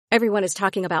Everyone is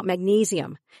talking about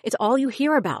magnesium. It's all you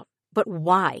hear about. But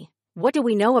why? What do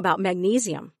we know about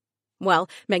magnesium? Well,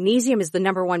 magnesium is the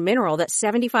number one mineral that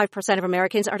 75% of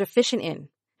Americans are deficient in.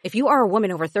 If you are a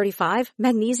woman over 35,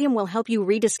 magnesium will help you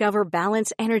rediscover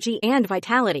balance, energy, and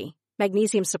vitality.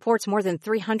 Magnesium supports more than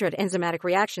 300 enzymatic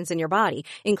reactions in your body,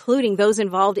 including those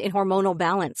involved in hormonal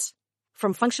balance.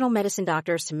 From functional medicine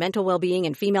doctors to mental well-being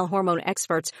and female hormone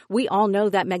experts, we all know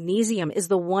that magnesium is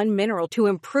the one mineral to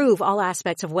improve all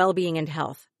aspects of well-being and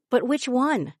health. But which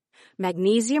one?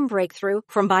 Magnesium Breakthrough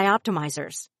from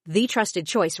Bioptimizers, the trusted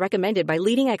choice recommended by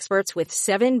leading experts with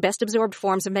 7 best-absorbed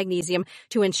forms of magnesium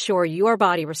to ensure your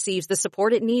body receives the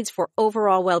support it needs for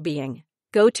overall well-being.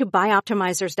 Go to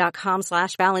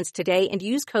bioptimizers.com/balance today and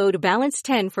use code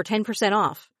BALANCE10 for 10%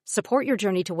 off. Support your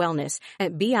journey to wellness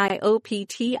at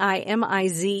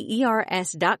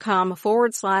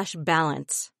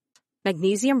bioptimizers.com/balance.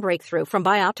 Magnesium Breakthrough from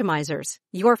Bioptimizers,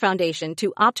 your foundation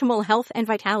to optimal health and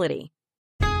vitality.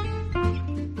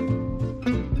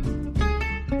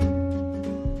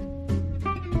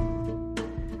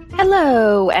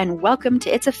 Hello, and welcome to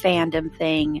It's a Fandom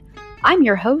Thing. I'm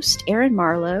your host, Erin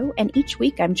Marlowe, and each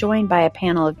week I'm joined by a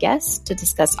panel of guests to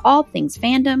discuss all things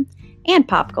fandom and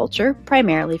pop culture,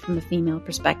 primarily from the female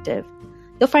perspective.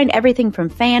 You'll find everything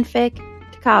from fanfic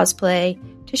to cosplay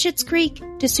to Schitt's Creek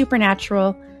to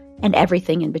Supernatural and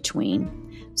everything in between.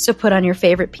 So put on your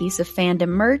favorite piece of fandom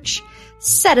merch,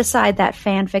 set aside that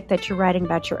fanfic that you're writing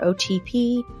about your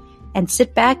OTP, and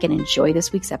sit back and enjoy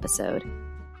this week's episode.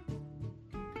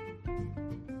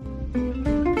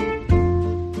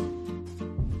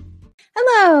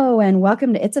 Hello, and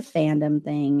welcome to It's a Fandom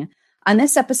Thing. On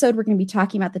this episode, we're going to be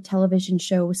talking about the television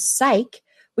show Psych,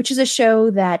 which is a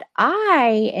show that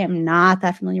I am not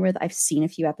that familiar with. I've seen a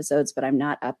few episodes, but I'm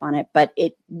not up on it. But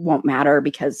it won't matter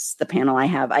because the panel I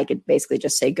have, I could basically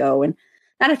just say go and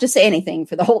not have to say anything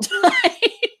for the whole time.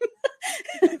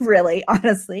 Really,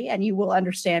 honestly. And you will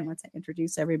understand once I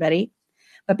introduce everybody.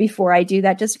 But before I do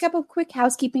that, just a couple of quick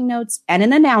housekeeping notes and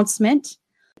an announcement.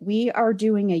 We are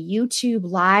doing a YouTube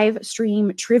live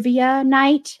stream trivia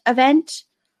night event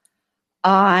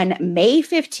on May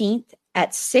 15th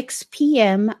at 6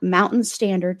 p.m. Mountain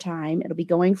Standard Time. It'll be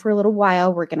going for a little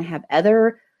while. We're going to have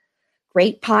other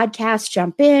great podcasts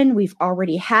jump in. We've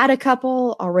already had a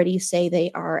couple already say they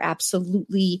are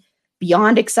absolutely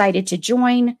beyond excited to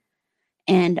join.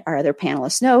 And our other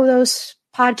panelists know those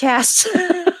podcasts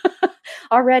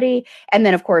already. And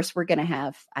then, of course, we're going to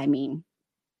have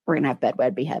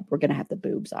Bedwed Behead. We're going to have the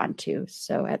boobs on too.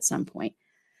 So at some point,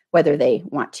 whether they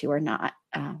want to or not,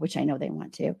 which I know they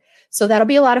want to. So that'll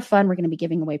be a lot of fun. We're going to be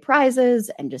giving away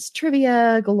prizes and just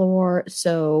trivia galore.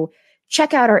 So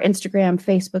check out our Instagram,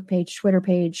 Facebook page, Twitter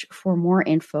page for more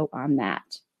info on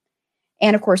that.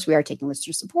 And of course, we are taking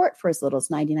listener support for as little as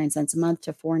 99 cents a month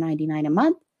to $4.99 a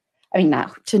month. I mean,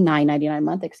 not to $9.99 a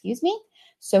month, excuse me.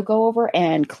 So go over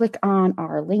and click on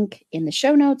our link in the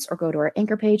show notes or go to our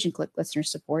Anchor page and click listener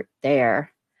support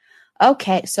there.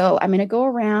 Okay, so I'm going to go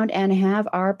around and have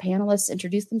our panelists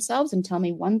introduce themselves and tell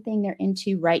me one thing they're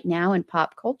into right now in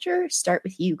pop culture. Start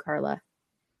with you, Carla.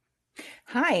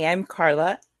 Hi, I'm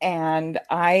Carla, and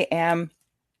I am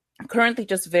currently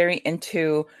just very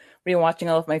into rewatching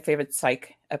all of my favorite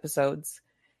Psych episodes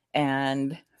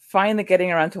and finally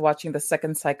getting around to watching the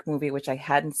second Psych movie, which I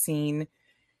hadn't seen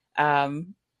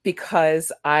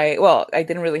because I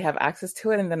didn't really have access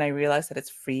to it. And then I realized that it's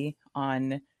free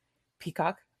on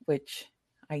Peacock, which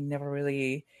I never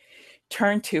really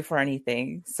turned to for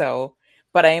anything. So,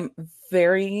 but I'm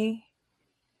very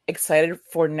excited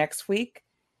for next week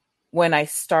when I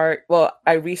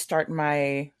restart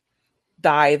my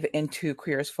dive into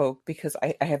Queer as Folk because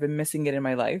I have been missing it in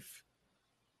my life.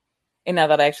 And now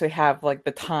that I actually have like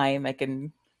the time, I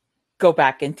can go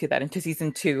back into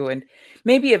season 2 and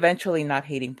maybe eventually not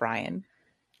hating Brian.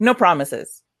 No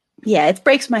promises. Yeah, it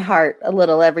breaks my heart a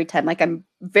little every time. Like I'm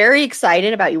very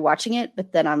excited about you watching it,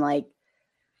 but then I'm like,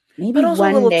 maybe but also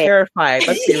one a little day. Terrified.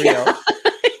 Let's be real.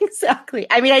 Exactly.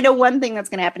 I mean, I know one thing that's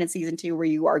going to happen in season 2 where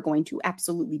you are going to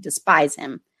absolutely despise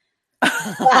him. But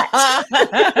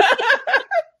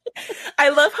I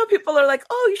love how people are like,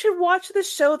 oh, you should watch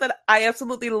this show that I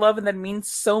absolutely love and that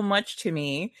means so much to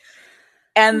me.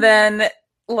 And then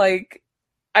like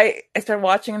I started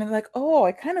watching and I'm like, oh,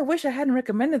 I kind of wish I hadn't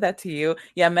recommended that to you.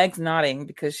 Yeah, Meg's nodding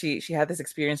because she had this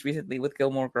experience recently with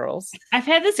Gilmore Girls. I've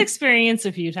had this experience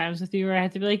a few times with you where I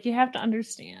have to be like, you have to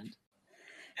understand.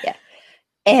 Yeah.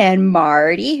 And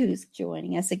Marty, who's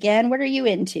joining us again, what are you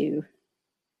into?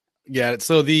 Yeah,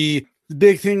 so the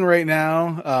big thing right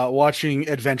now, watching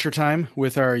Adventure Time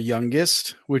with our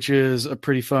youngest, which is a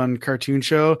pretty fun cartoon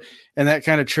show. And that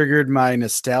kind of triggered my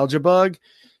nostalgia bug.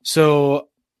 So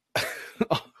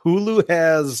Hulu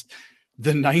has the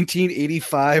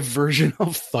 1985 version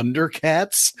of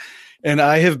Thundercats, and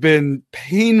I have been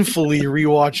painfully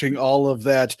rewatching all of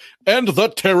that and the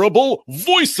terrible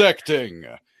voice acting.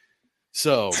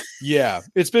 So, yeah,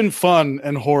 it's been fun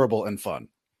and horrible and fun.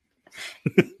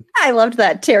 I loved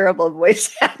that terrible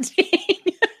voice acting.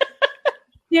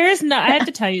 I have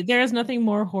to tell you, there is nothing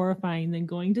more horrifying than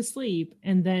going to sleep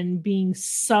and then being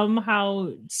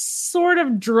somehow sort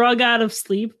of drug out of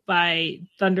sleep by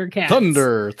Thundercats.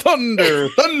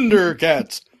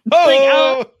 Thundercats.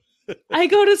 Oh! I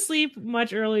go to sleep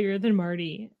much earlier than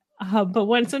Marty.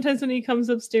 But sometimes when he comes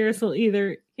upstairs,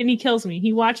 and he kills me.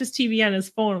 He watches TV on his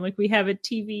phone. Like, we have a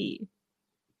TV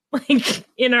like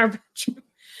in our bedroom.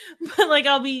 But like,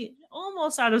 I'll be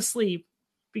almost out of sleep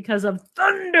because of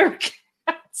Thundercats.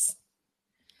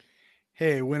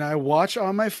 Hey, when I watch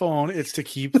on my phone, it's to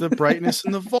keep the brightness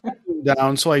and the volume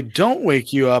down so I don't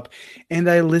wake you up, and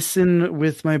I listen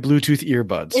with my Bluetooth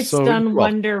earbuds. It's done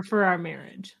wonder for our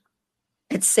marriage.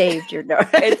 It saved your note.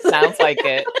 It sounds like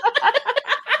it.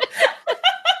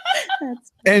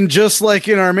 And just like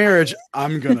in our marriage,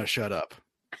 I'm going to shut up.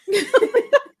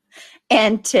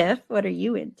 And Tiff, what are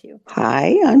you into?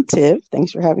 Hi, I'm Tiff.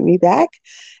 Thanks for having me back.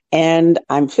 And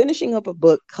I'm finishing up a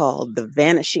book called The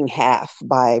Vanishing Half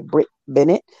by Britt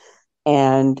Bennett.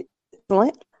 And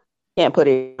excellent. Can't put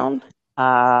it down.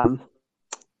 I'm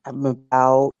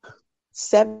about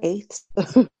 7/8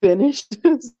 finished.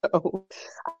 So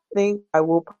I think I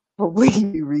will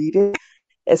probably read it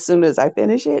as soon as I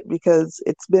finish it because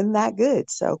it's been that good.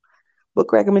 So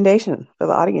book recommendation for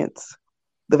the audience.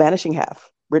 The Vanishing Half,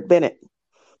 Britt Bennett.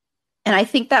 And I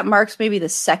think that marks maybe the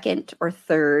second or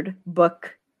third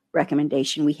book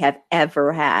recommendation we have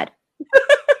ever had.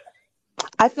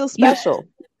 I feel special.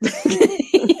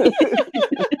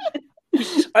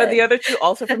 Are the other two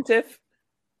also from Tiff?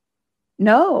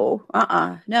 No,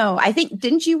 no. I think,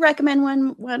 didn't you recommend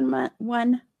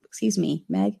one? Excuse me,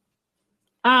 Meg.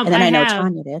 And then I know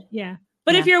Tanya did. Yeah.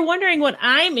 But if you're wondering what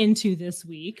I'm into this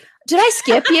week. Did I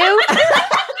skip you?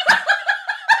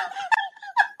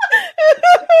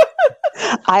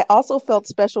 I also felt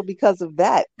special because of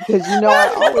that. Because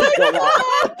I always go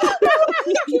out.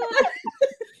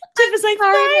 Tiff is like,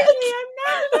 finally, I'm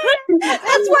not there.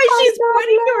 That's why she's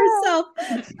pointing to herself.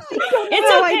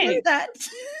 It's okay. I did that.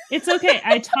 It's okay.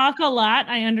 I talk a lot.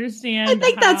 I understand. I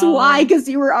think that's why, because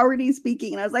you were already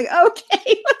speaking. And I was like,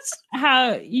 okay.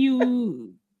 How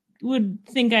you would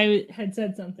think I had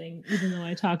said something, even though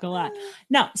I talk a lot.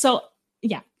 No. So,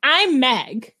 yeah, I'm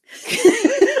Meg.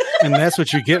 And that's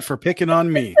what you get for picking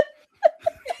on me.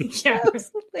 Yeah.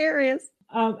 That's hilarious.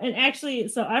 And actually,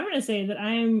 so I'm going to say that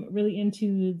I'm really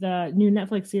into the new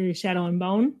Netflix series Shadow and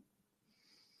Bone.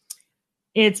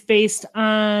 It's based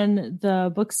on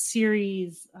the book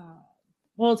series.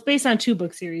 It's based on two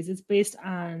book series. It's based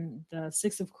on the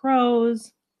Six of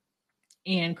Crows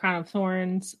and Crown of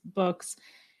Thorns books,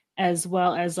 as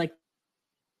well as like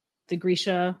the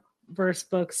Grisha verse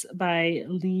books by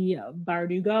Leigh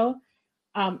Bardugo.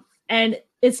 And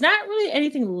it's not really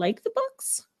anything like the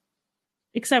books,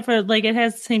 except for like it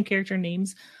has the same character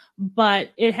names,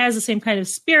 but it has the same kind of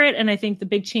spirit. And I think the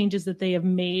big changes that they have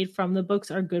made from the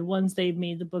books are good ones. They've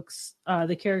made the books,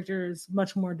 the characters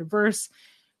much more diverse.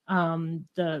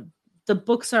 The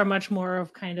books are much more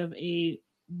of kind of a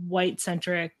white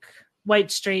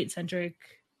straight centric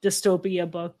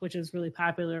dystopia book, which is really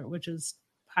popular, was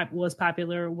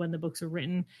popular when the books were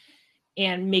written.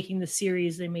 And making the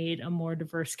series, they made a more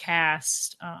diverse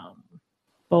cast,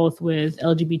 both with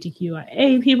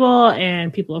LGBTQIA people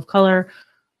and people of color,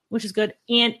 which is good.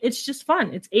 And it's just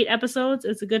fun. It's 8 episodes.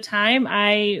 It's a good time.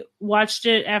 I watched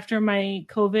it after my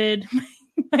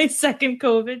second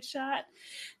COVID shot.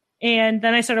 And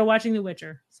then I started watching The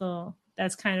Witcher. So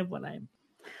that's kind of what I'm.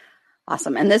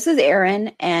 Awesome. And this is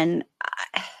Erin. And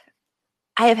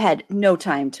I have had no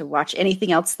time to watch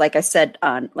anything else. Like I said,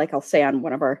 I'll say on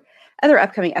one of our other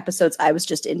upcoming episodes, I was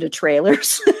just into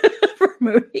trailers for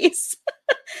movies.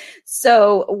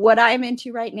 So what I'm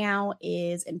into right now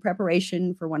is, in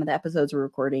preparation for one of the episodes we're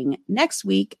recording next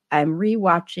week, I'm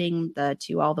rewatching the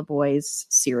To All the Boys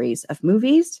series of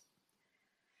movies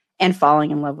and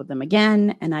falling in love with them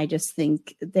again. And I just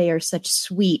think they are such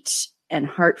sweet and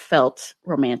heartfelt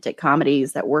romantic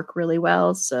comedies that work really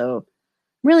well. So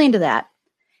I'm really into that.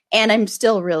 And I'm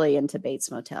still really into Bates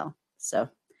Motel. So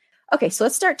okay, so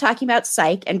let's start talking about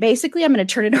Psych. And basically, I'm going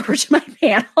to turn it over to my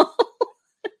panel.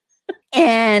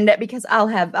 And because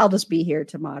I'll just be here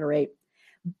to moderate.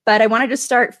 But I wanted to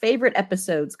start favorite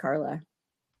episodes, Carla.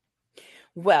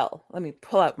 Well, let me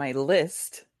pull out my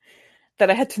list that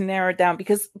I had to narrow it down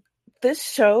because this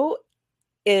show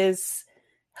is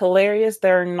hilarious.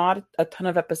 There are not a ton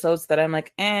of episodes that I'm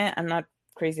like, I'm not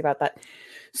crazy about that.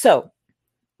 So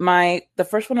the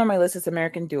first one on my list is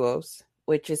American Duos,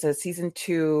 which is a season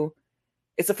 2.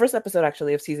 It's the first episode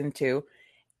actually of season 2.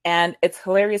 And it's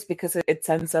hilarious because it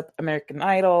sends up American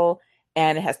Idol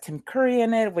and it has Tim Curry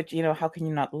in it, which, how can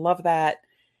you not love that?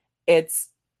 It's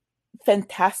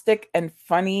fantastic and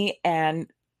funny. And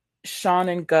Sean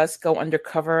and Gus go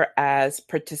undercover as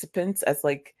participants, as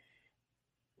like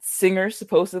singers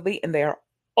supposedly, and they are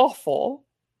awful,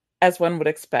 as one would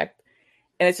expect.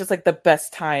 And it's just like the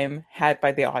best time had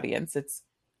by the audience. It's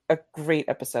a great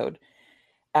episode.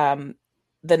 The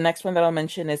next one that I'll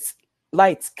mention is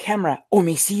Lights, Camera,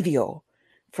 Homicidio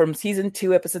from season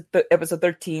 2, episode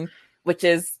 13, which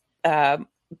is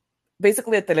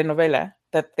basically a telenovela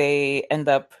that they end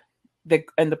up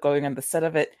going on the set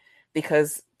of it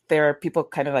because there are people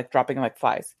kind of like dropping like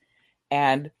flies.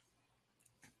 And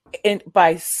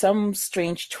by some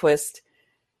strange twist,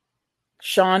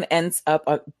 Sean ends up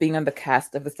being on the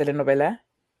cast of the telenovela.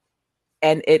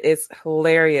 And it is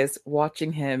hilarious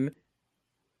watching him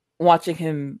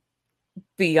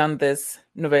be on this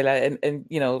novela and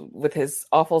with his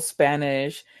awful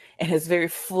Spanish and his very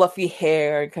fluffy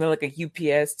hair and kind of like a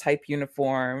UPS type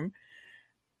uniform.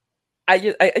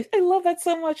 I love that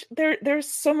so much. There's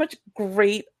so much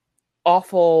great,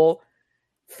 awful,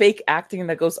 fake acting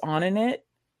that goes on in it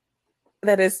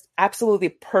that is absolutely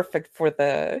perfect for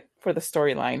the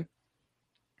storyline.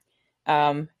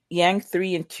 Yang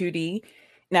 3 and 2D.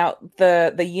 Now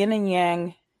the yin and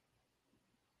yang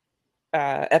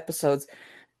episodes,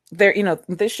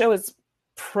 this show is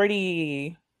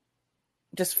pretty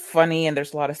just funny and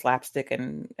there's a lot of slapstick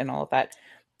and all of that,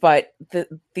 but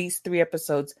these 3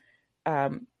 episodes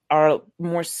are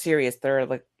more serious. They're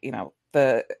like,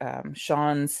 the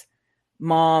Sean's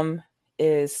mom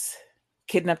is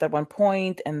kidnapped at one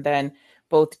point, and then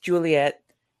both Juliet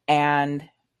and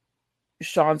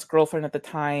Sean's girlfriend at the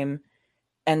time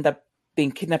end up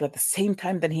being kidnapped at the same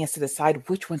time. Then he has to decide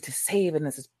which one to save, and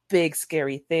this big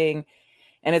scary thing.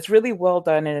 And it's really well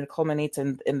done, and it culminates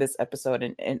in this episode,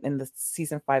 in the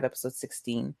season 5, episode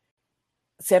 16.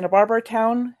 Santa Barbara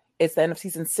Town is the end of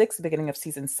season 6, the beginning of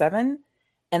season 7,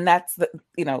 and that's the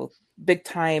big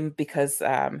time because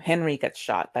Henry gets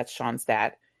shot. That's Sean's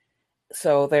dad.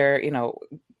 So they're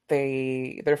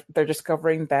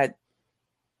discovering that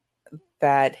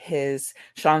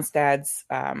Sean's dad's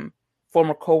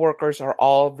former coworkers are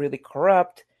all really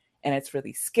corrupt, and it's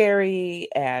really scary.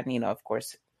 And of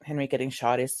course, Henry getting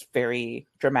shot is very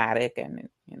dramatic, and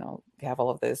you have all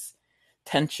of this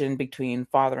tension between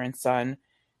father and son.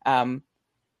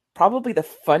 Probably the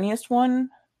funniest one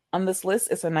on this list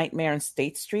is A Nightmare on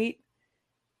State Street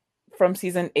from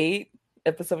season 8,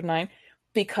 episode 9,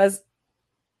 because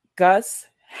Gus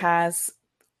has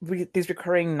these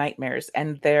recurring nightmares,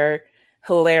 and they're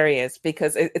hilarious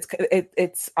because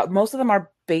it's most of them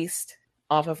are based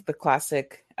off of the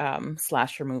classic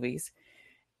slasher movies.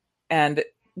 And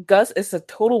Gus is a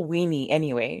total weenie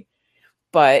anyway,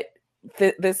 but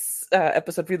this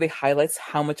episode really highlights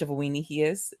how much of a weenie he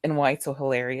is and why it's so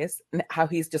hilarious, and how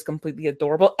he's just completely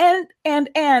adorable. And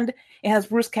it has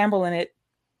Bruce Campbell in it,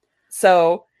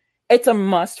 so it's a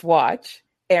must watch.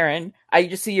 Aaron, I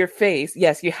just see your face.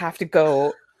 Yes, you have to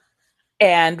go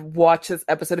and watch this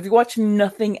episode. If you watch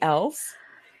nothing else,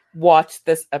 watch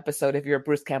this episode if you're a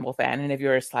Bruce Campbell fan and if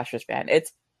you're a slashers fan.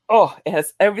 It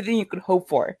has everything you could hope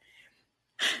for.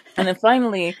 And then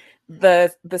finally,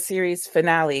 the series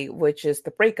finale, which is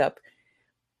The Breakup,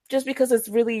 just because it's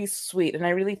really sweet, and I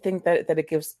really think that it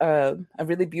gives a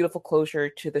really beautiful closure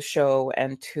to the show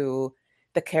and to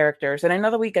the characters. And I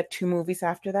know that we get 2 movies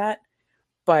after that,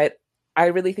 but I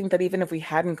really think that even if we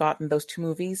hadn't gotten those 2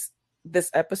 movies,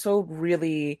 this episode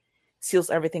really seals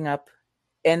everything up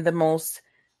in the most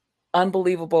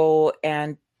unbelievable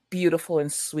and beautiful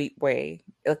and sweet way.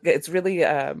 It's really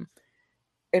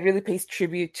it really pays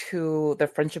tribute to the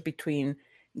friendship between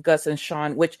Gus and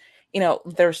Sean, which,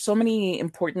 there's so many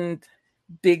important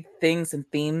big things and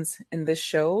themes in this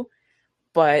show,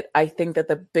 but I think that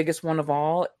the biggest one of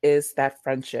all is that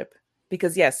friendship.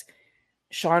 Because yes,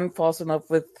 Sean falls in love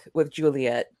with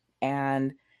Juliet,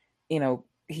 and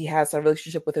he has a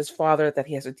relationship with his father that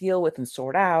he has to deal with and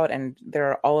sort out, and there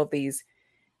are all of these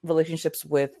relationships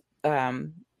with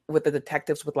the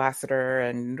detectives, with Lassiter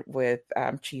and with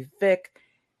Chief Vic,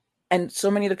 and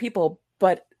so many other people.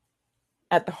 But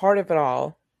at the heart of it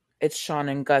all, it's Sean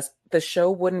and Gus. The show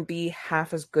wouldn't be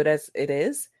half as good as it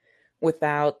is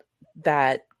without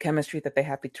that chemistry that they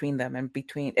have between them, and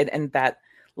that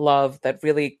love that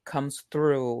really comes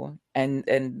through,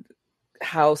 and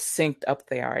how synced up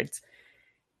they are.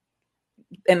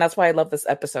 and that's why I love this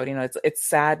episode. You know, it's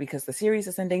sad because the series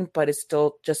is ending, but it's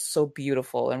still just so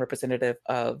beautiful and representative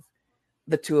of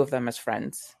the two of them as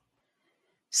friends.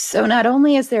 So not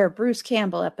only is there a Bruce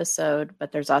Campbell episode,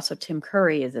 but there's also Tim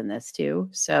Curry is in this too.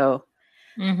 So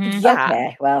Yeah.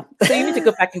 okay, well, So you need to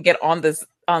go back and get on this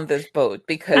boat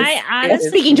because I'm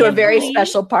speaking to a very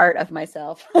special part of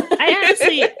myself. I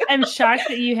honestly am shocked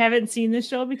that you haven't seen the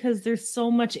show because there's so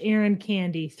much Aaron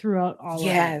candy throughout all of it.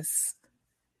 Yes.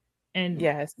 And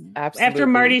Yes, absolutely. after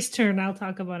Marty's turn, I'll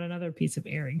talk about another piece of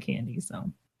Aaron candy.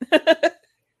 So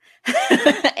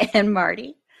and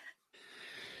Marty.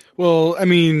 Well, I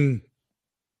mean,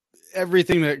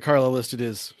 everything that Carla listed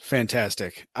is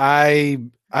fantastic. I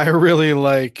really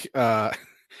like I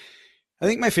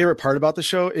think my favorite part about the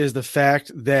show is the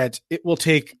fact that it will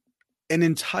take an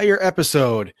entire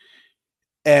episode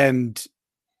and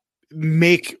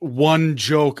make one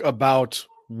joke about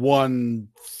one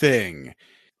thing.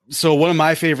 So one of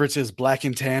my favorites is Black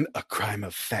and Tan, A Crime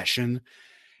of Fashion.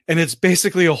 And it's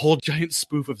basically a whole giant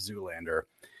spoof of Zoolander.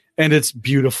 And it's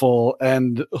beautiful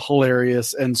and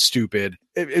hilarious and stupid.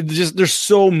 It just, there's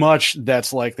so much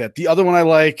that's like that. The other one I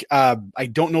like, I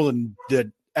don't know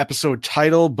the episode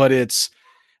title, but it's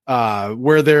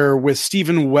where they're with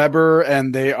Steven Weber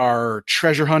and they are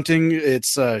treasure hunting.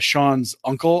 It's Sean's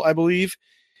uncle, I believe.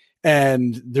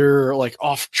 And they're like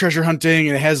off treasure hunting,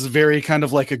 and it has very kind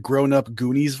of like a grown-up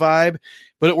Goonies vibe,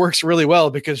 but it works really well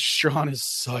because Sean is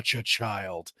such a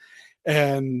child.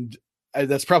 And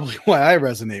that's probably why I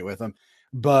resonate with him.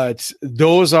 But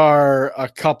those are a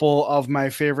couple of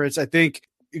my favorites. I think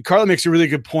Carla makes a really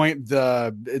good point.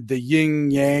 The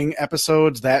Yin Yang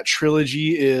episodes, that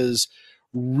trilogy is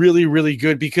really, really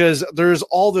good because there's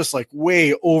all this like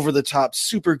way over the top,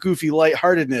 super goofy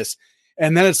lightheartedness.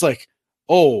 And then it's like,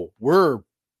 oh, we're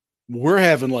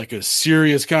having like a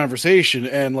serious conversation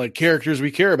and like characters we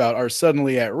care about are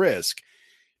suddenly at risk.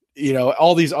 You know,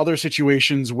 all these other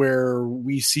situations where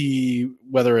we see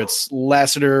whether it's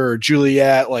Lassiter or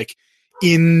Juliet, like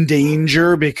in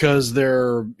danger because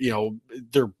they're, you know,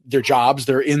 their jobs,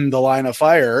 they're in the line of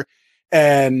fire,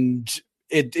 and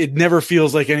it never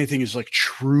feels like anything is like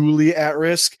truly at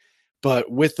risk.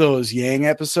 But with those Yang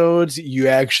episodes, you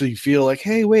actually feel like,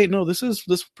 hey, wait, no, this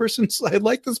person's, I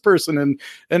like this person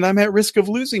and I'm at risk of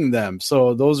losing them.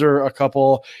 So those are a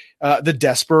couple. The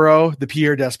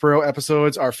Pierre Despereaux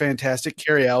episodes are fantastic.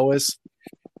 Carrie Elwes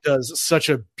does such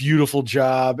a beautiful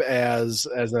job as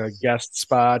a guest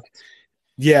spot.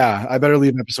 Yeah, I better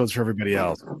leave episodes for everybody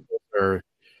else. Or,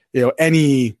 you know,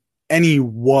 any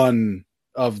one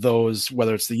of those,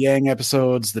 whether it's the Yang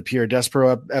episodes, the Pierre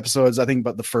Despereaux episodes, I think,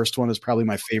 but the first one is probably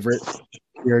my favorite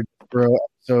Pierre Despereaux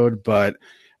episode. But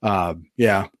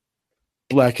yeah,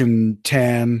 Black and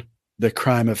Tan, The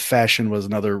Crime of Fashion was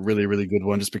another really, really good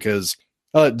one, just because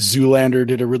Zoolander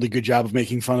did a really good job of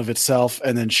making fun of itself,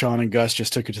 and then Sean and Gus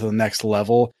just took it to the next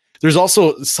level. There's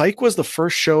also, Psych was the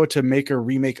first show to make a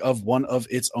remake of one of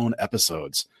its own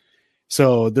episodes.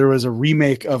 So there was a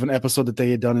remake of an episode that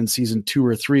they had done in season 2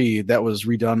 or 3 that was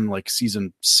redone in like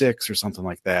season 6 or something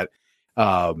like that,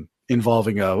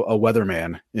 involving a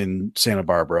weatherman in Santa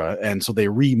Barbara. And so they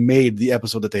remade the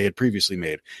episode that they had previously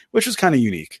made, which was kind of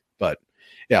unique. But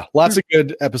yeah, lots of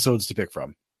good episodes to pick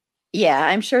from. Yeah,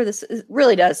 I'm sure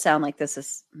really does sound like this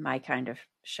is my kind of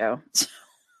show.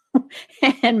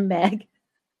 And Meg.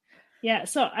 Yeah,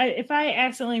 so if I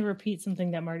accidentally repeat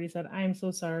something that Marty said, I'm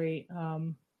so sorry.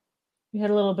 We had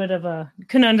a little bit of a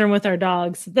conundrum with our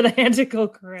dogs that I had to go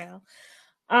corral.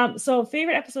 So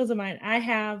favorite episodes of mine, I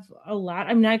have a lot.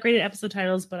 I'm not great at episode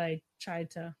titles, but I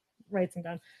tried to write some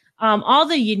down. All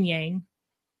the Yin Yang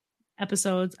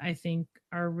episodes, I think,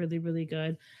 are really, really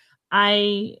good.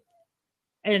 I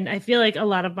feel like a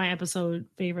lot of my episode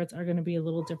favorites are going to be a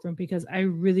little different because I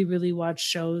really, really watch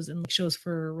shows and shows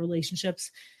for relationships,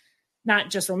 not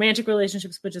just romantic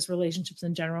relationships, but just relationships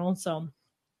in general. So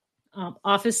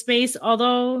Office Space,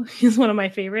 although is one of my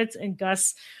favorites, and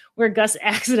where Gus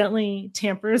accidentally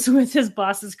tampers with his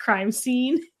boss's crime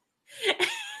scene.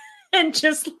 And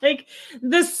just like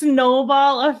the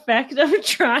snowball effect of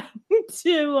trying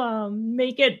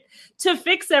to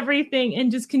fix everything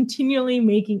and just continually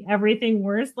making everything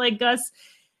worse. Like Gus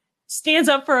stands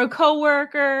up for a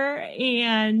coworker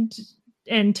and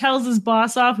tells his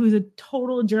boss off, who's a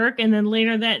total jerk. And then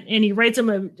later and he writes him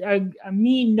a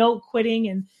mean note quitting.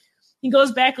 And he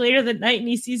goes back later that night and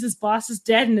he sees his boss is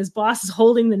dead and his boss is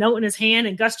holding the note in his hand.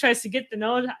 And Gus tries to get the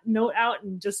note out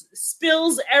and just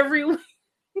spills everywhere.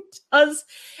 Does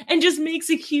and just makes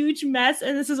a huge mess,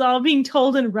 and this is all being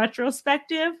told in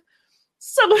retrospective.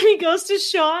 Somebody goes to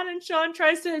Sean, and Sean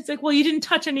tries to. It's like, well, you didn't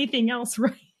touch anything else,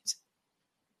 right?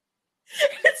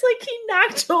 It's like he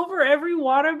knocked over every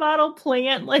water bottle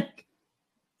plant. Like,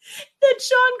 then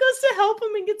Sean goes to help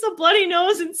him and gets a bloody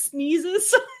nose and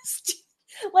sneezes.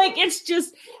 Like,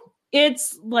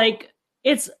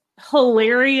 it's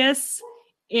hilarious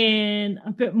in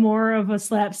a bit more of a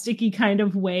slapsticky kind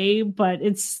of way, but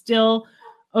it's still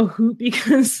a hoot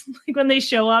because like when they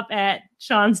show up at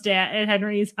Sean's dad at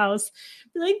Henry's house,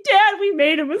 they're like, Dad, we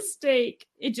made a mistake.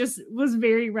 It just was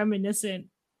very reminiscent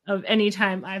of any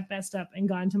time I've messed up and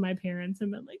gone to my parents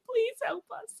and been like, please help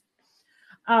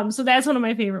us. So that's one of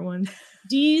my favorite ones.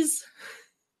 Dee's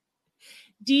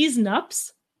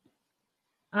Nups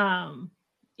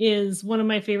is one of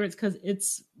my favorites because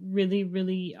it's really,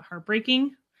 really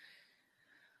heartbreaking.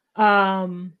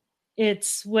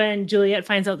 It's when Juliet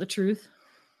finds out the truth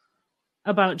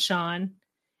about Sean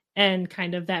and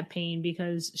kind of that pain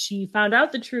because she found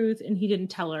out the truth and he didn't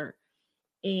tell her.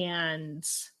 And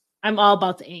I'm all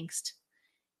about the angst.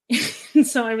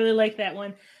 So I really like that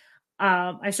one.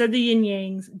 I said the yin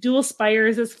yangs. Dual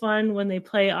Spires is fun when they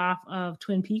play off of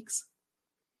Twin Peaks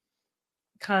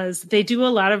because they do a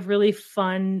lot of really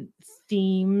fun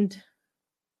themed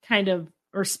kind of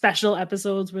or special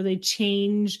episodes where they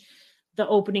change the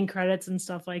opening credits and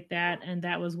stuff like that. And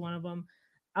that was one of them.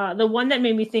 The one that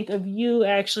made me think of you,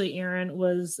 actually, Aaron,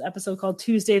 was an episode called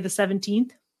Tuesday the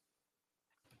 17th,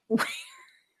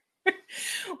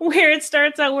 where it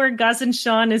starts out where Gus and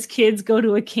Sean as kids go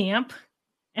to a camp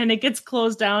and it gets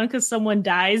closed down because someone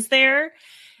dies there.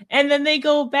 And then they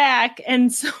go back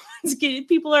and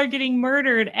people are getting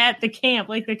murdered at the camp.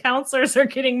 Like the counselors are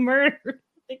getting murdered at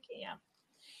the camp.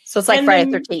 So it's like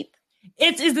Friday the 13th.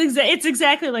 It's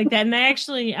exactly like that. And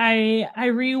I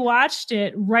rewatched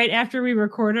it right after we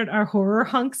recorded our Horror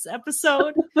Hunks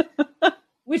episode,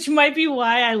 which might be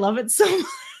why I love it so much.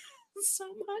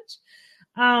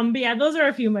 But yeah, those are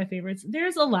a few of my favorites.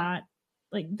 There's a lot.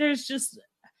 Like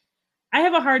I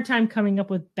have a hard time coming up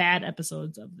with bad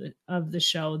episodes of the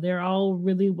show. They're all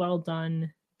really well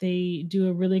done. They do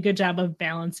a really good job of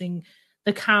balancing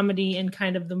the comedy and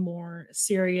kind of the more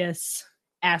serious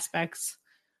aspects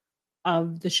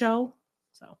of the show.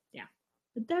 So yeah,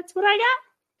 but that's what I got.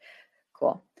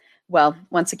 Cool. Well,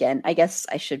 once again, I guess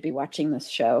I should be watching this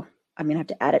show. I'm gonna have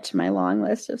to add it to my long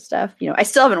list of stuff. You know, I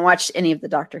still haven't watched any of the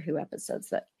Doctor Who episodes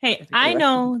that. Hey, I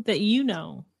know that you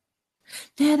know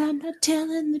that I'm not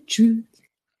telling the truth.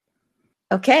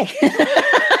 Okay.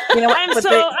 You know what?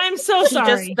 I'm so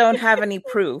sorry. You just don't have any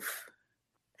proof.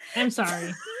 I'm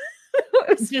sorry.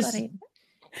 It was Just funny.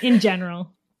 in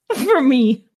general for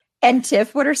me. And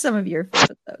Tiff, what are some of your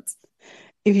episodes?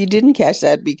 If you didn't catch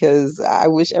that, because I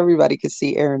wish everybody could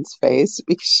see Erin's face,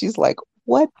 because she's like,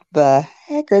 what the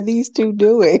heck are these two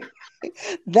doing?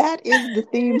 That is the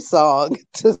theme song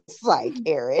to Psych,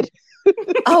 Erin.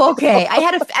 Oh, okay.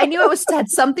 I knew had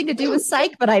something to do with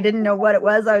Psych, but I didn't know what it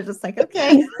was. I was just like,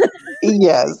 okay.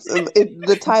 Yes.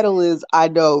 The title is I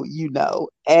Know You Know.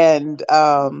 And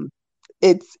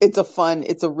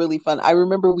it's a really fun. I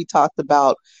remember we talked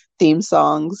about theme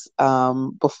songs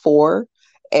before,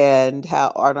 and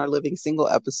how on our Living Single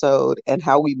episode and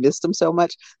how we missed them so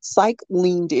much. Psych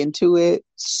leaned into it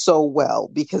so well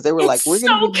because they were like, we're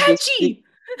going to so catchy.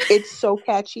 It's so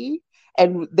catchy.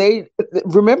 And they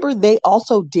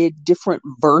also did different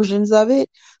versions of it.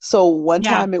 So one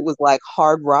time it was like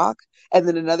hard rock, and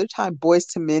then another time Boyz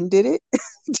II Men did it.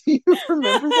 Do you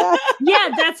remember that? Yeah,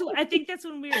 I think that's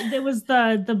when there was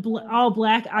the all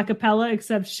black a cappella,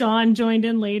 except Sean joined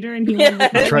in later and he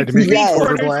tried to make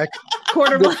it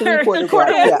quarter black.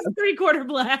 Three-quarter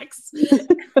blacks.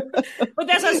 But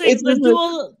that's what I'm saying.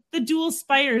 The dual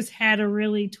Spires had a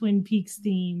really Twin Peaks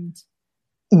themed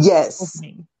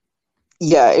opening.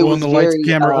 Yeah, it was the very, Lights,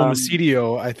 Camera,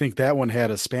 Homicidio. I think that one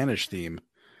had a Spanish theme.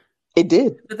 It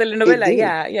did. The telenovela,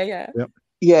 yeah. Yep.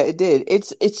 Yeah, it did.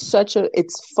 It's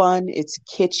fun, it's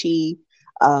kitschy,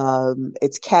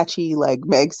 it's catchy, like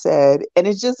Meg said, and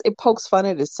it pokes fun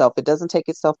at itself. It doesn't take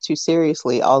itself too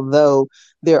seriously, although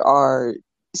there are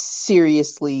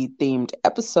seriously themed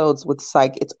episodes with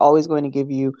Psych. It's always going to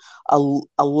give you a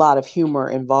lot of humor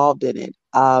involved in it.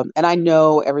 And I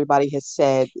know everybody has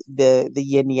said the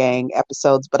yin yang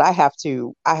episodes, but I have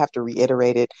to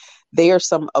reiterate it. They are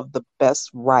some of the best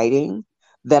writing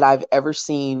that I've ever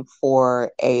seen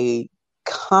for a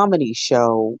comedy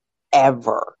show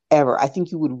ever. I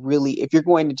think you would really, if you're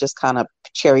going to just kind of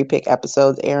cherry pick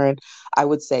episodes, Erin, I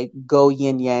would say go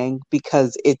yin yang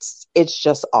because it's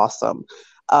just awesome.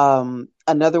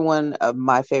 Another one of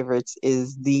my favorites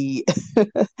is the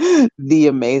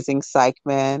Amazing Psych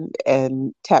Man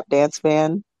and Tap Dance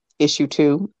Man issue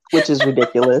 2, which is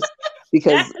ridiculous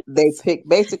because they pick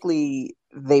basically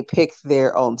they pick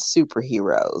their own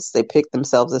superheroes. They pick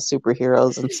themselves as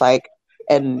superheroes, and Psych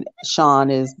and Sean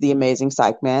is the amazing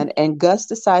Psych Man, and Gus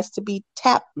decides to be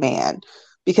Tap Man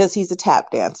because he's a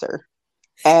tap dancer.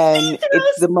 And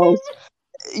it's the most,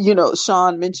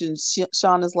 Sean mentions,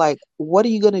 Sean is like, what are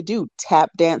you going to do?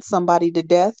 Tap dance somebody to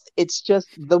death? It's just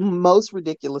the most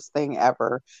ridiculous thing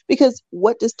ever. Because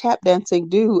what does tap dancing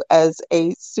do as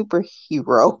a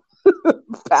superhero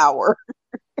power?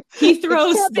 He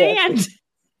throws sand.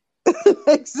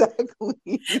 Exactly.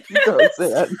 He throws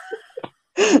sand.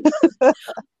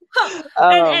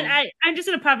 I'm just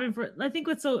gonna pop in for. I think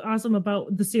what's so awesome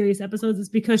about the series episodes is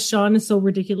because Sean is so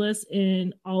ridiculous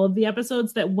in all of the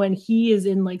episodes that when he is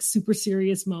in like super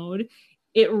serious mode,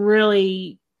 it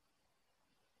really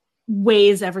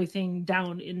weighs everything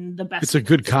down in the best. It's a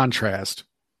good contrast.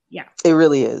 Yeah, it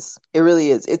really is. It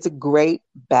really is. It's a great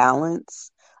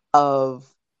balance of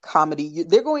comedy.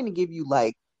 They're going to give you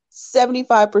like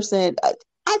 75%.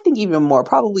 I think even more,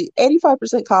 probably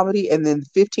 85% comedy, and then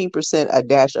 15% a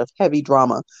dash of heavy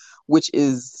drama, which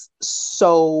is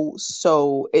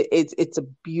it's a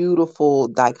beautiful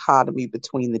dichotomy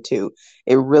between the two.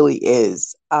 It really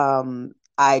is.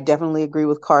 I definitely agree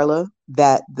with Carla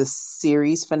that the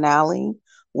series finale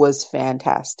was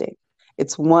fantastic.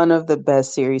 It's one of the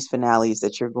best series finales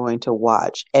that you're going to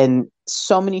watch, and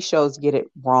so many shows get it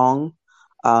wrong.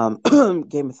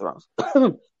 Game of Thrones.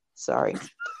 Sorry.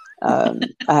 I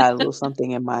had a little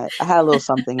something in my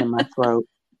throat.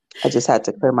 I just had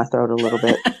to clear my throat a little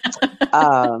bit.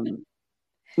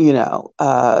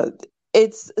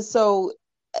 It's so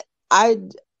I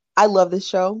love this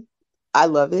show. I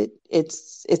love it.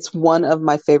 It's one of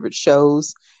my favorite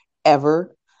shows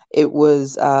ever. It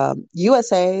was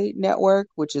USA Network,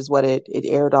 which is what it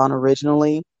aired on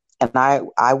originally, and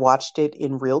I watched it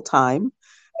in real time,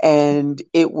 and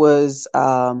it was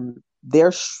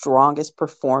their strongest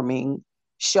performing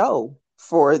show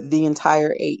for the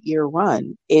entire 8-year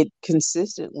run. It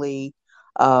consistently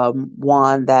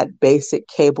won that basic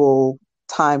cable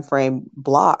time frame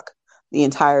block the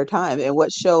entire time. And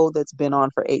what show that's been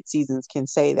on for 8 seasons can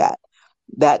say that?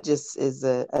 That just is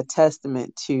a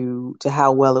testament to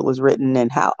how well it was written,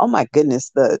 and how, oh my goodness,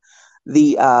 the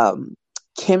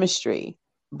chemistry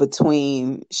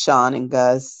between Sean and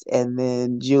Gus, and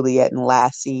then Juliet and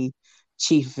Lassie,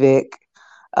 Chief Vic,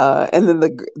 and then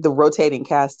the rotating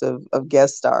cast of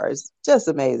guest stars. Just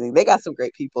amazing. They got some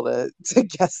great people to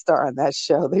guest star on that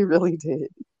show. They really did.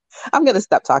 I'm going to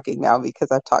stop talking now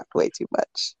because I've talked way too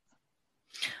much.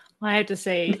 Well, I have to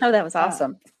say, oh, that was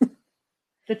awesome.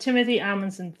 The Timothy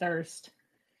Amundsen thirst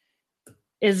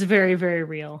is very, very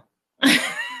real.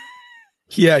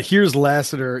 Yeah, here's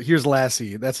Lassiter. Here's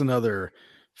Lassie. That's another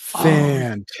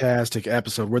fantastic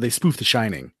episode where they spoof The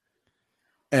Shining.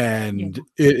 And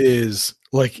it is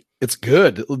like, it's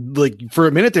good. Like for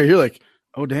a minute there, you're like,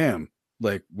 oh damn,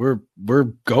 like we're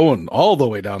going all the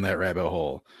way down that rabbit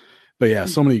hole. But yeah,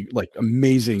 so many like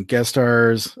amazing guest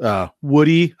stars.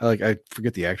 Woody, I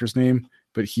forget the actor's name,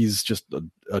 but he's just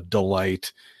a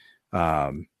delight.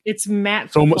 It's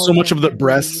Matt. So much of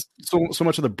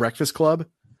the Breakfast Club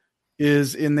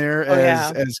is in there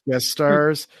as guest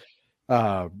stars.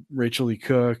 Rachel Lee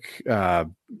Cook,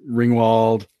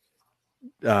 Ringwald.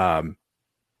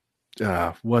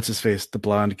 What's his face? The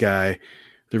blonde guy.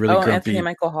 The really grumpy. Anthony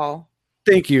Michael Hall.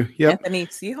 Thank you. Yeah, Anthony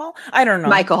C. Hall. I don't know.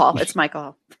 Michael Hall. It's Michael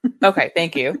Hall. Okay,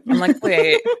 thank you. I'm like,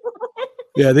 wait.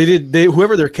 Yeah,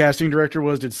 whoever their casting director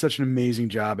was did such an amazing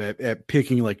job at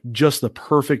picking like just the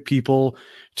perfect people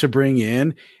to bring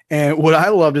in. And what I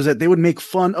loved is that they would make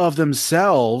fun of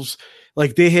themselves.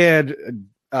 Like they had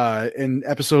an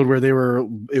episode where I think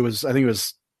it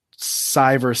was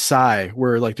Psy vs. Psy,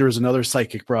 where like there was another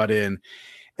psychic brought in,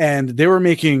 and they were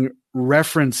making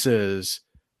references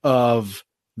of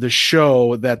the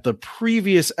show that the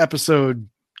previous episode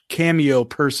cameo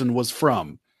person was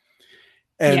from.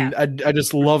 And I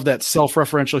just love that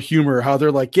self-referential humor, how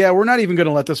they're like, yeah, we're not even going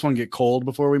to let this one get cold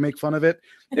before we make fun of it.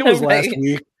 It was last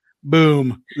week.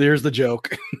 Boom. There's the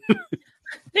joke.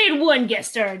 They had one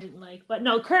guest star I didn't like, but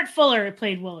no, Kurt Fuller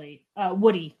played Woody.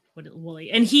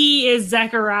 And he is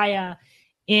Zachariah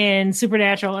in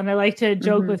Supernatural. And I like to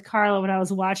joke with Carla when I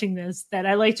was watching this that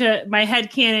my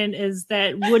headcanon is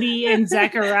that Woody and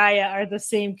Zachariah are the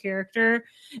same character.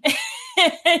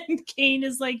 And Kane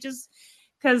is like just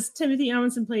because Timothy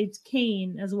Amundsen played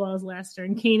Kane as well as Lester,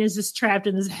 and Kane is just trapped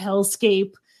in this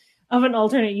hellscape of an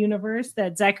alternate universe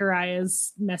that Zachariah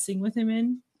is messing with him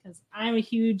in. Because I'm a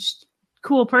huge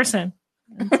cool person,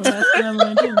 and so that's what I'm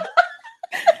going to do.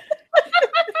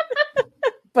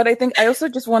 But I think I also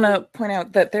just want to point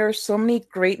out that there are so many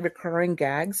great recurring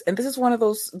gags, and this is one of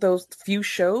those few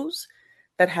shows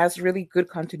that has really good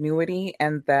continuity,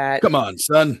 and that Come on,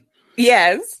 son.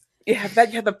 yes, you have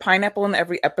the pineapple in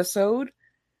every episode,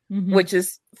 which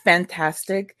is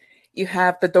fantastic. You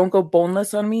have the don't go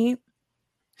boneless on me,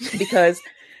 because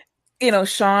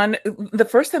Sean, the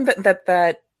first time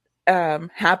that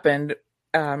happened,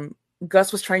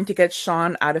 Gus was trying to get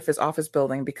Sean out of his office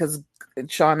building because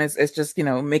Sean is just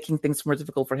making things more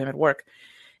difficult for him at work.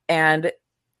 And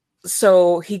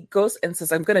so he goes and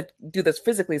says, I'm going to do this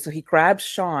physically. So he grabs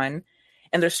Sean,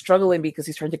 and they're struggling because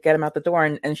he's trying to get him out the door,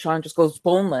 and Sean just goes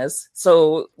boneless.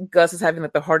 So Gus is having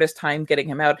the hardest time getting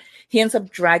him out. He ends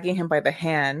up dragging him by the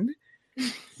hand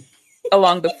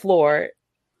along the floor.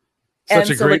 Such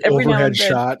a great overhead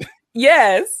shot.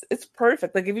 Yes, it's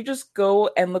perfect. Like if you just go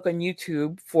and look on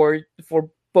YouTube for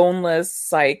boneless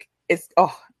psych, it's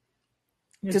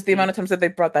just the amount of times that they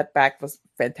brought that back was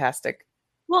fantastic.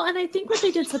 Well, and I think what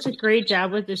they did such a great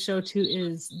job with the show too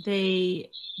is they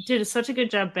did such a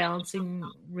good job balancing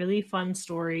really fun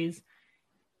stories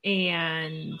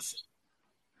and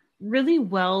really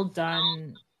well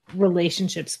done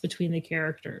relationships between the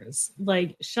characters.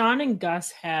 Like Sean and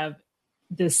Gus have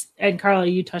this, and Carla,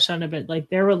 you touched on it a bit, like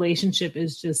their relationship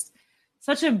is just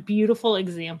such a beautiful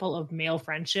example of male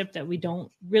friendship that we don't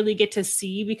really get to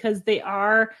see because they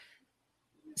are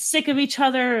sick of each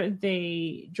other,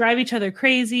 they drive each other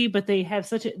crazy, but they have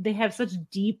such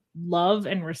deep love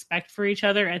and respect for each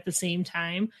other at the same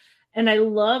time. And I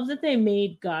love that they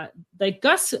made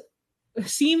Gus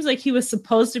seems like he was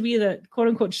supposed to be the quote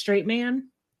unquote straight man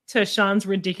to Sean's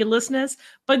ridiculousness,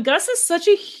 but Gus is such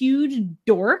a huge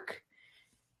dork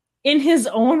in his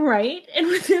own right and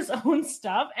with his own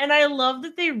stuff. And I love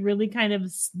that they really kind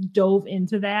of dove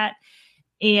into that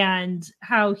and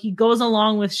how he goes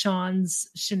along with Sean's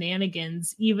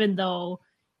shenanigans, even though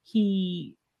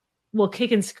he will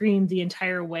kick and scream the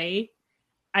entire way.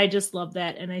 I just love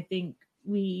that. And I think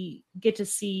we get to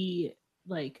see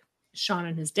like Sean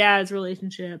and his dad's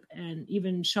relationship, and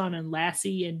even Sean and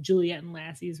Lassie and Juliet and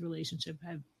Lassie's relationship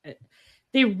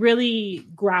they really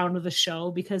ground the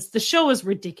show because the show is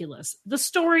ridiculous. The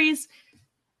stories,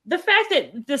 the fact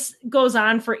that this goes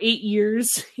on for 8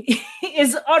 years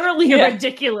is utterly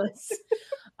ridiculous.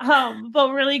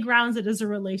 But really grounds it as a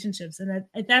relationships. And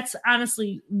that's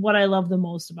honestly what I love the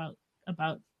most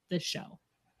about this show.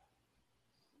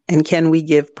 And can we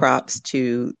give props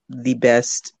to the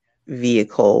best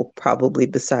vehicle, probably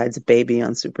besides Baby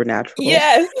on Supernatural?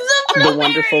 Yes. The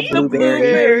wonderful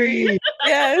Blueberry.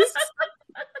 Yes.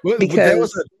 Because that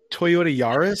was a Toyota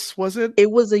Yaris, was it?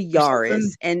 It was a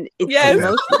Yaris, and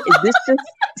this just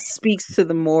speaks to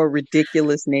the more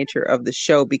ridiculous nature of the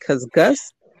show because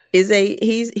Gus is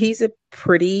he's a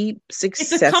pretty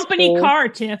successful. It's a company car,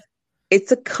 Tiff.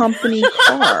 It's a company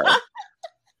car.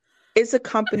 It's a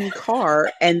company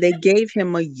car, and they gave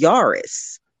him a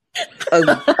Yaris. A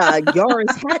Yaris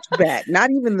hatchback, not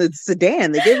even the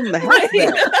sedan. They gave him the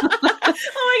hatchback.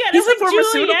 Oh my god, he's a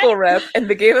pharmaceutical rep, and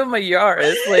they gave him a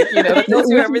Yaris. Like that tells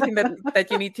you everything that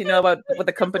you need to know about what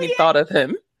the company thought of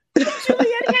him.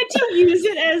 Juliet had to use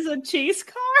it as a chase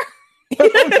car.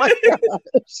 Oh my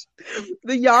gosh,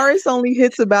 the Yaris only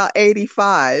hits about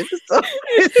 85, so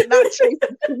it's not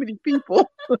chasing too many people.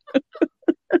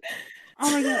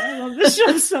 Oh my god, I love this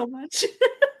show so much.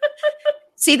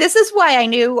 See, this is why I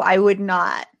knew I would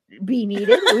not be needed.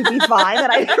 It would be fine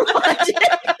that I didn't watch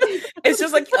it. It's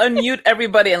just like unmute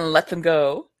everybody and let them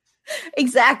go.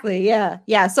 Exactly. Yeah.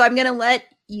 Yeah. So I'm going to let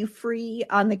you free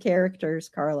on the characters,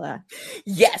 Carla.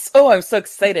 Yes. Oh, I'm so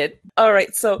excited. All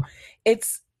right. So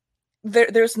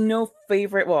there's no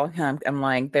favorite. Well, I'm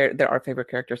lying. There are favorite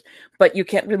characters, but you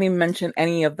can't really mention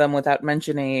any of them without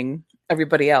mentioning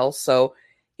everybody else. So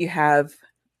you have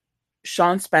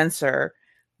Sean Spencer,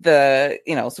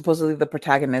 supposedly the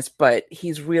protagonist, but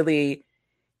he's really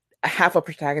half a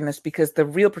protagonist because the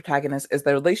real protagonist is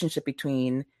the relationship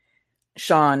between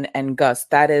Sean and Gus.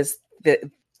 That is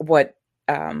what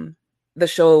the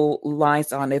show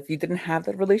lies on. If you didn't have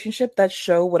that relationship, that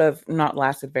show would have not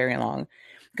lasted very long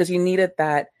because you needed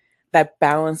that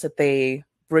balance that they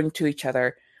bring to each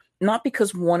other, not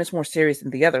because one is more serious than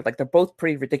the other. Like they're both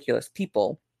pretty ridiculous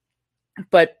people,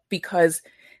 but because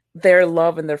their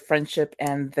love and their friendship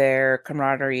and their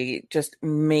camaraderie just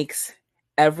makes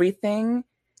everything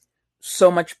so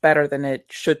much better than it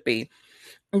should be.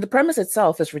 And the premise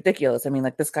itself is ridiculous. I mean,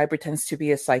 like this guy pretends to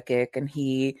be a psychic and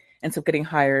he ends up getting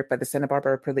hired by the Santa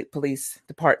Barbara Police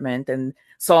Department and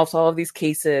solves all of these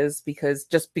cases because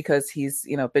he's,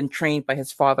 been trained by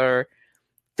his father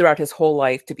throughout his whole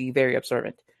life to be very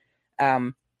observant.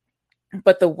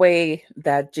 But the way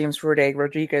that James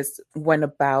Rodriguez went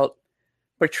about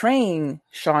portraying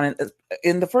Sean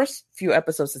in the first few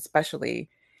episodes, especially,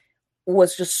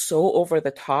 was just so over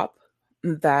the top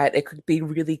that it could be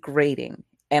really grating.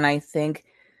 And I think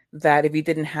that if you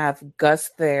didn't have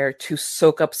Gus there to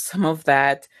soak up some of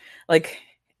that, like,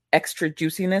 extra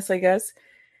juiciness, I guess,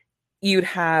 you'd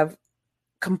have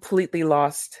completely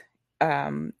lost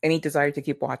any desire to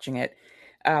keep watching it.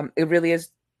 It really is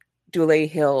Dule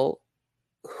Hill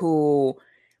who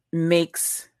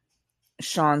makes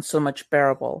Sean so much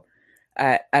bearable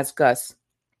as Gus,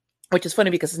 which is funny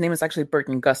because his name is actually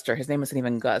Burton Guster. His name isn't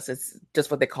even Gus. It's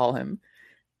just what they call him.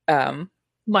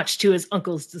 Much to his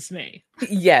uncle's dismay.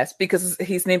 Yes, because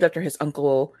he's named after his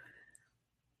uncle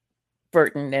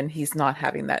Burton, and he's not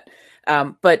having that.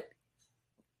 But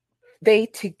they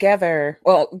together,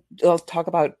 well, I'll talk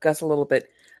about Gus a little bit.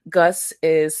 Gus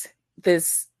is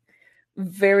this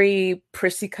very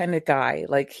prissy kind of guy.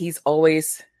 Like, he's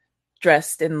always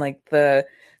dressed in like the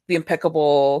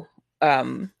impeccable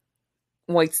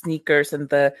white sneakers and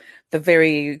the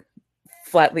very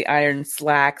flatly ironed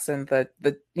slacks and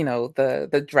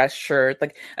the dress shirt,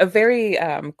 like a very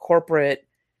corporate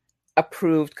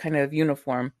approved kind of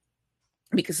uniform,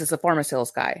 because he's a pharma sales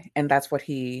guy, and that's what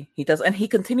he does. And he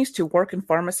continues to work in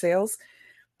pharma sales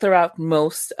throughout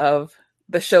most of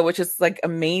the show, which is like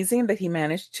amazing that he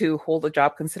managed to hold a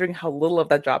job considering how little of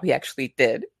that job he actually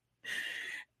did.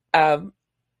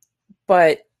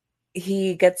 But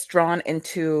he gets drawn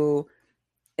into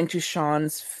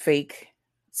Sean's fake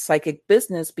psychic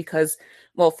business because,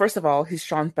 well, first of all, he's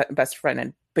Sean's best friend,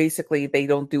 and basically they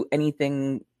don't do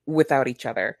anything without each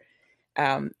other.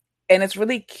 And it's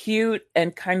really cute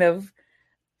and kind of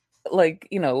like,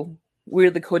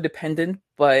 weirdly codependent,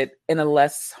 but in a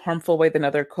less harmful way than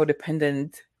other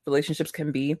codependent relationships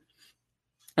can be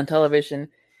on television.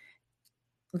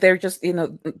 They're just,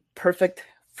 perfect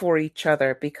for each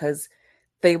other because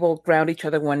they will ground each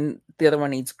other when the other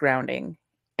one needs grounding,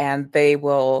 and they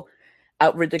will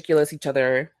out ridiculous each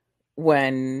other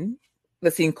when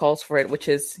the scene calls for it, which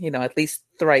is, at least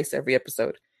thrice every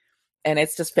episode. And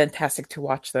it's just fantastic to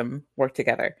watch them work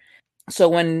together. So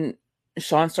when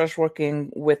Sean starts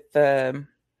working with the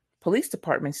police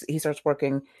department, he starts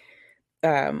working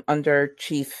under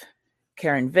Chief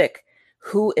Karen Vick,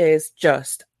 who is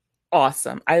just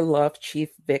awesome. I love Chief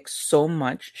Vick so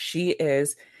much. She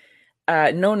is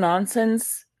no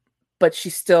nonsense, but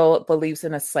she still believes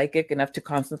in a psychic enough to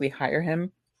constantly hire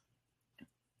him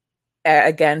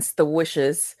against the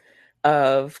wishes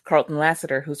of Carlton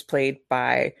Lassiter, who's played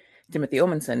by Timothy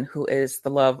Omenson, who is the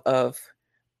love of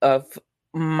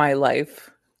my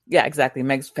life. Yeah, exactly.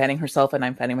 Meg's fanning herself, and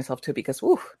I'm fanning myself too, because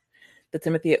the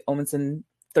Timothy Omenson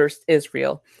thirst is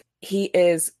real. He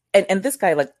is, and this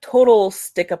guy, like, total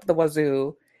stick up the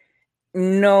wazoo,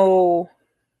 no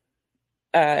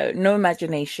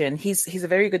imagination. He's a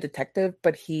very good detective,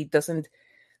 but he doesn't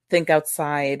think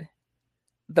outside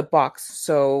the box.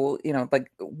 So,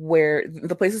 like, where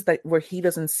the places where he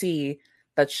doesn't see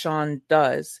that Sean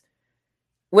does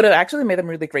would have actually made them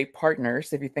really great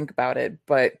partners if you think about it.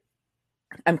 But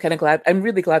I'm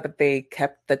really glad that they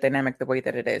kept the dynamic the way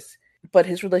that it is. But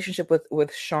his relationship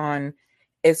with Sean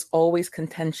is always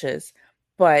contentious.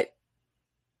 But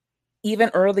even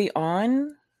early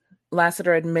on,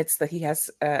 Lassiter admits that he has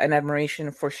an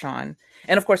admiration for Sean.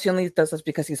 And of course, he only does this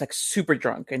because he's like super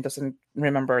drunk and doesn't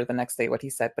remember the next day what he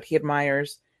said. But he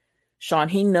admires Sean.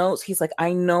 He knows, he's like,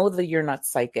 I know that you're not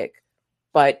psychic,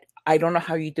 but I don't know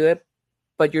how you do it,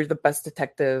 but you're the best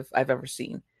detective I've ever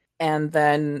seen. And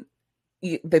then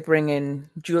they bring in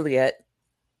Juliet,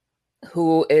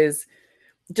 who is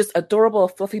just adorable, a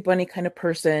fluffy bunny kind of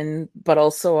person, but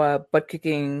also a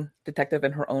butt-kicking detective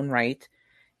in her own right.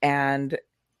 And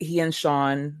she and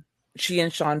Sean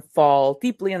fall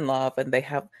deeply in love, and they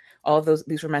have all of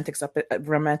these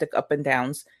romantic up and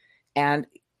downs. And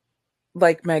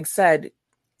like Meg said,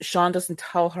 Sean doesn't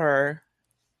tell her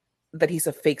that he's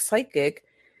a fake psychic.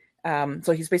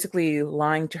 So he's basically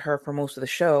lying to her for most of the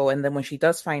show. And then when she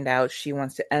does find out, she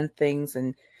wants to end things,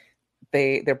 and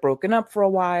they're broken up for a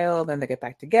while, then they get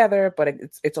back together. But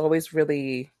it's always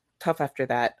really tough after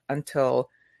that until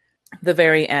the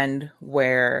very end,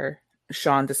 where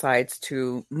Sean decides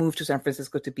to move to San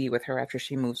Francisco to be with her after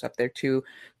she moves up there to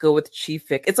go with Chief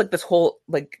Vick. It's like this whole,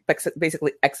 like,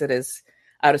 basically exodus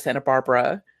out of Santa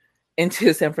Barbara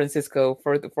into San Francisco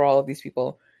for all of these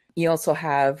people. You also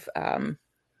have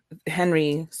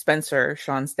Henry Spencer,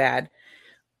 Sean's dad,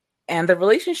 and the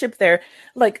relationship there.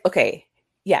 Like, okay,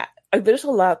 yeah, there's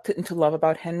a lot to love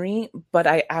about Henry, but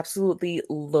I absolutely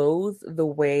loathe the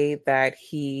way that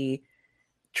he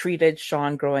treated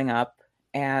Sean growing up,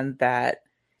 and that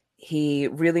he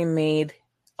really made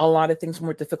a lot of things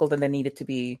more difficult than they needed to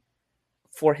be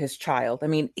for his child. I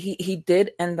mean, he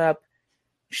did end up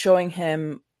showing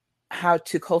him how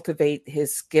to cultivate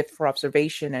his gift for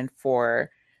observation and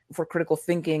for critical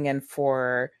thinking and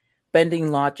for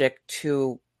bending logic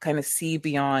to kind of see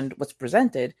beyond what's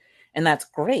presented. And that's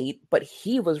great. But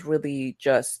he was really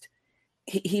just,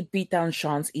 he beat down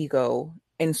Sean's ego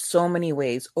in so many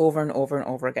ways over and over and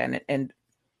over again. And,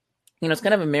 you know, it's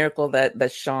kind of a miracle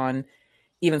that Sean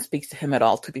even speaks to him at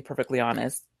all, to be perfectly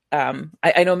honest.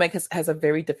 I know Meg has a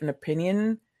very different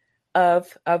opinion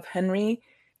of Henry,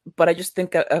 but I just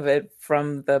think of it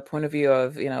from the point of view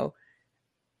of, you know,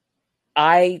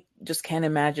 I just can't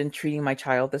imagine treating my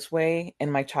child this way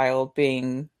and my child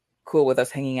being cool with us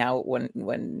hanging out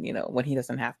when he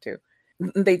doesn't have to.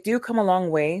 They do come a long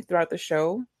way throughout the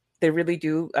show. They really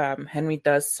do. Henry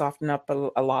does soften up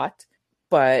a lot,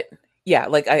 but yeah,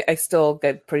 like I still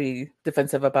get pretty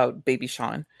defensive about baby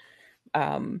Sean.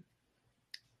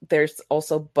 There's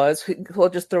also Buzz, who I'll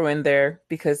just throw in there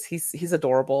because he's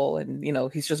adorable, and you know,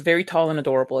 he's just very tall and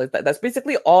adorable. That's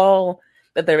basically all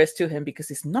that there is to him, because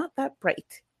he's not that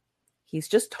bright. He's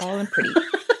just tall and pretty.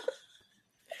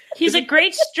 He's a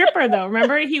great stripper, though.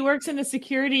 Remember, he works in a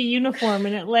security uniform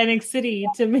in Atlantic City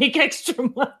to make extra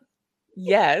money.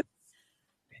 Yes.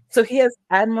 So he has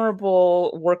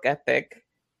admirable work ethic.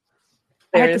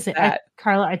 I have to say,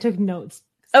 Carla, I took notes.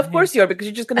 Of course you are, because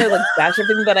you're just going to like bash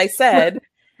everything that I said.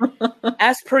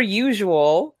 As per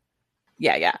usual.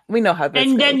 Yeah. We know how this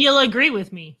goes. Then you'll agree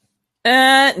with me.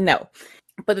 No.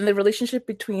 But then the relationship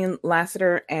between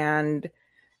Lassiter and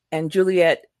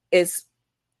Juliet is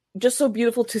just so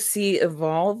beautiful to see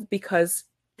evolve, because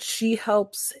she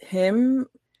helps him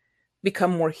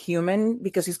become more human,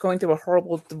 because he's going through a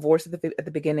horrible divorce at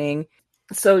the beginning.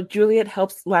 So Juliet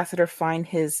helps Lassiter find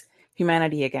his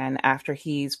humanity again after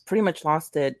he's pretty much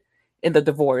lost it in the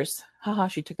divorce. Haha,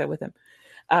 she took that with him.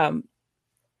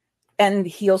 And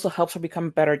he also helps her become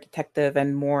a better detective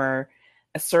and more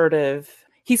assertive.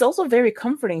 He's also very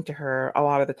comforting to her a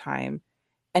lot of the time,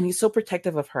 and he's so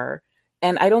protective of her.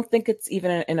 And I don't think it's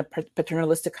even in a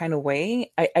paternalistic kind of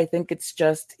way. I think it's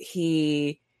just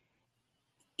he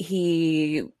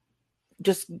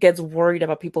just gets worried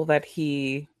about people that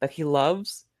he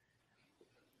loves.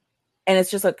 And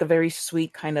it's just like a very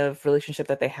sweet kind of relationship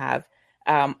that they have.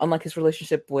 Unlike his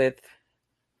relationship with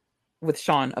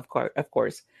Sean, of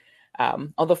course.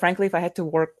 Although frankly, if I had to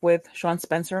work with Sean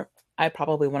Spencer, I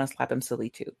probably want to slap him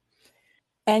silly too.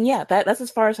 And yeah, that's as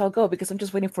far as I'll go, because I'm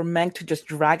just waiting for Meg to just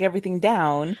drag everything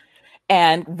down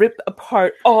and rip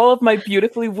apart all of my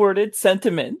beautifully worded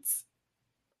sentiments.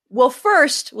 Well,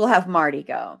 first we'll have Marty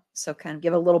go, so kind of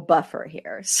give a little buffer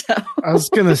here. So I was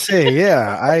gonna say,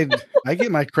 yeah, I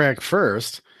get my crack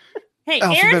first. Hey,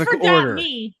 Aaron forgot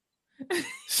me.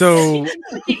 So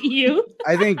you,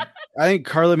 I think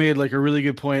Carla made like a really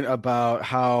good point about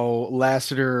how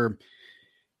Lassiter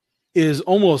is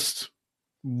almost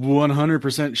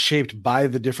 100% shaped by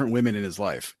the different women in his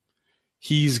life.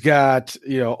 He's got,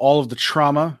 you know, all of the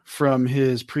trauma from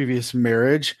his previous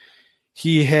marriage.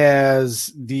 He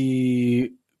has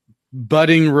the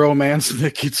budding romance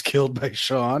that gets killed by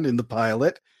Sean in the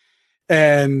pilot.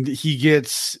 And he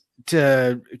gets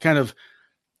to kind of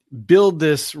build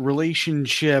this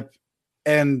relationship,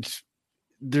 and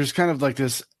there's kind of like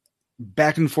this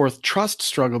back and forth trust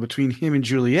struggle between him and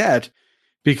Juliet,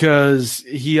 because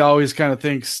he always kind of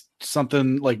thinks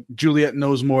something like Juliet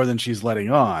knows more than she's letting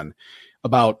on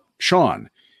about Sean,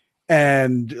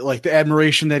 and like the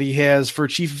admiration that he has for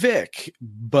Chief Vic,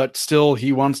 but still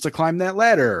he wants to climb that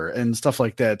ladder and stuff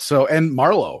like that. So, and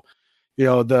Marlo, you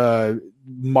know,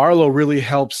 Marlo really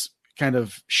helps kind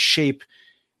of shape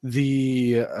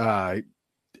the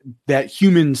that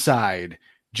human side,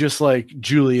 just like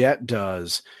Juliet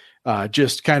does,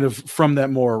 just kind of from that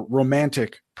more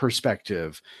romantic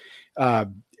perspective.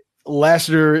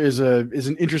 Lassiter is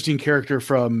an interesting character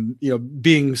from, you know,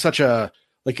 being such a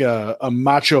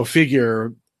macho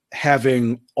figure,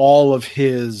 having all of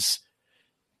his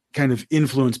kind of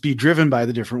influence be driven by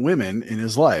the different women in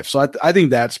his life. So I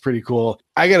think that's pretty cool.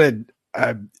 I'm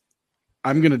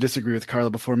going to disagree with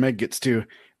Carla before Meg gets to.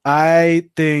 I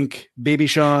think Baby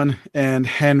Sean and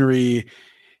Henry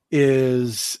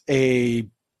is a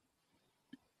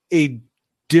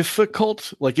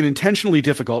difficult, like an intentionally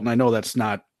difficult, and I know that's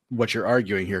not what you're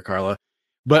arguing here, Carla,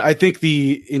 but I think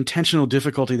the intentional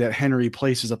difficulty that Henry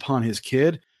places upon his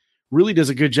kid really does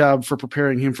a good job for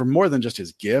preparing him for more than just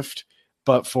his gift,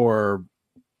 but for,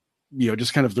 you know,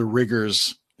 just kind of the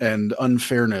rigors and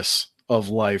unfairness of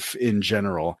life in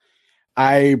general.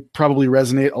 I probably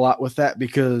resonate a lot with that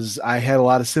because I had a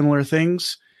lot of similar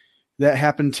things that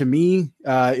happened to me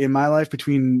in my life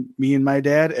between me and my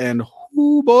dad. And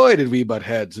oh boy, did we butt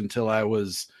heads until I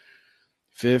was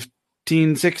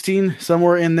 15, 16,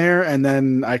 somewhere in there. And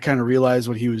then I kind of realized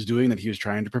what he was doing, that he was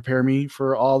trying to prepare me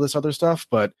for all this other stuff.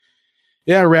 But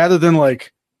yeah, rather than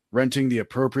like renting the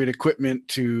appropriate equipment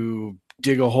to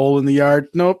dig a hole in the yard,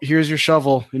 nope, here's your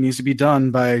shovel. It needs to be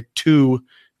done by 2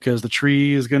 because the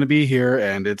tree is going to be here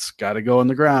and it's got to go in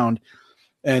the ground.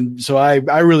 And so I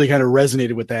really kind of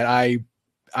resonated with that.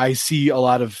 I see a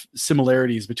lot of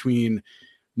similarities between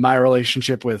my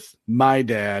relationship with my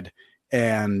dad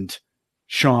and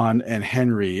Sean and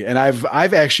Henry. And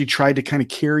I've actually tried to kind of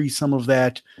carry some of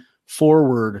that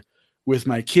forward with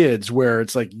my kids, where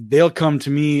it's like they'll come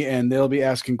to me and they'll be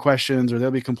asking questions or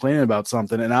they'll be complaining about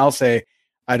something. And I'll say,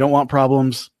 I don't want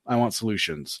problems. I want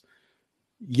solutions.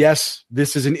 Yes,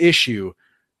 this is an issue.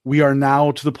 We are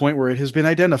now to the point where it has been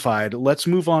identified. Let's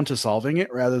move on to solving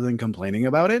it rather than complaining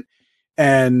about it,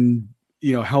 and,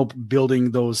 you know, help building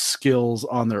those skills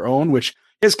on their own, which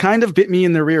has kind of bit me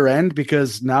in the rear end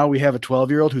because now we have a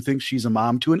 12-year-old who thinks she's a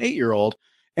mom to an 8-year-old,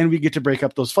 and we get to break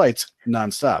up those fights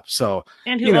nonstop. So,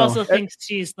 and who also thinks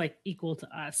she's like equal to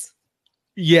us.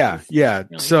 Yeah. Yeah.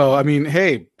 So, I mean,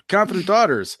 hey, confident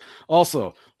daughters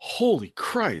also, holy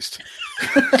Christ,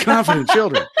 confident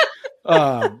children.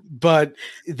 But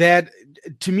that,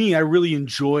 to me, I really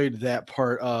enjoyed that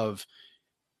part of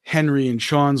Henry and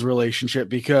Sean's relationship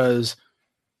because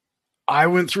I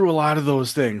went through a lot of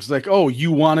those things. Like, oh,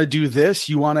 you want to do this?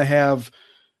 You want to have,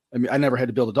 I mean, I never had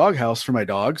to build a doghouse for my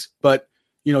dogs, but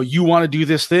you know, you want to do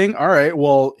this thing. All right,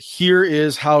 well, here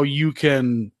is how you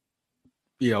can,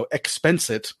 you know,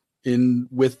 expense it in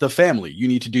with the family. You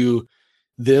need to do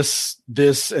this,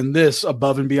 and this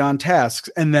above and beyond tasks.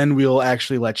 And then we'll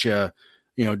actually let you,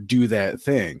 you know, do that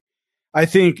thing. I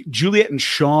think Juliet and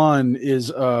Sean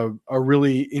is a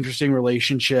really interesting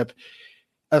relationship,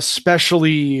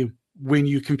 especially when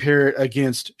you compare it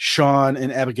against Sean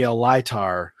and Abigail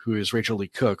Lytar, who is Rachel Lee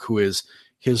Cook, who is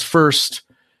his first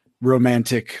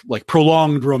romantic, like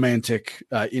prolonged romantic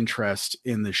interest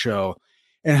in the show,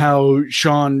 and how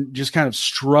Sean just kind of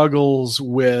struggles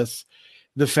with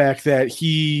the fact that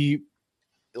he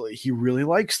really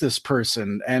likes this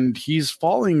person and he's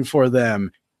falling for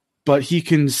them, but he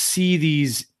can see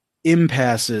these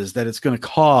impasses that it's going to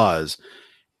cause,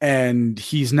 and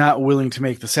he's not willing to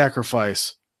make the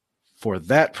sacrifice for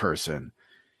that person.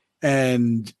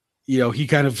 And, you know, he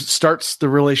kind of starts the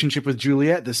relationship with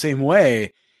Juliet the same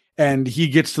way, and he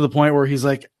gets to the point where he's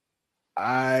like,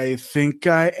 I think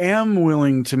I am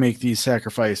willing to make these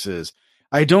sacrifices.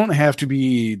 I don't have to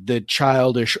be the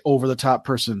childish, over the top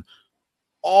person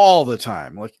all the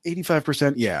time. Like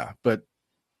 85%, yeah, but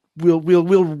we'll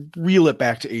reel it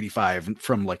back to 85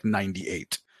 from like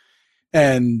 98.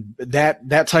 And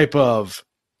that type of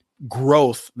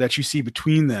growth that you see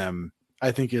between them,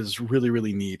 I think is really,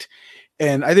 really neat.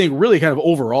 And I think really kind of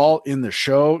overall in the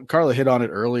show, Carla hit on it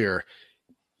earlier,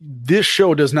 this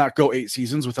show does not go 8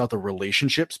 seasons without the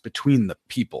relationships between the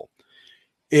people.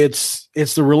 It's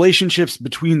the relationships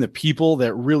between the people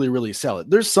that really, really sell it.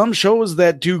 There's some shows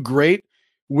that do great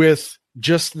with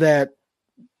just that,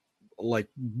 like,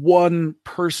 one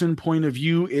person point of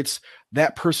view. It's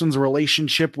that person's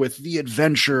relationship with the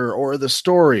adventure or the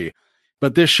story.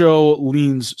 But this show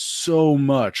leans so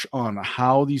much on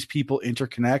how these people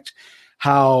interconnect,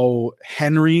 how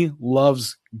Henry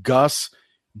loves Gus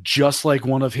just like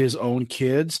one of his own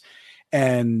kids,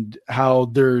 and how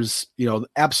there's, you know,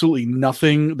 absolutely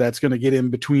nothing that's going to get in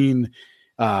between,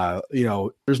 you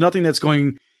know, there's nothing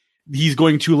he's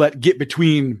going to let get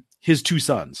between his 2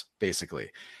 sons, basically.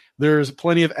 There's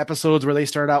plenty of episodes where they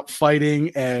start out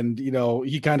fighting and, you know,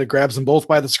 he kind of grabs them both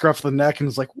by the scruff of the neck and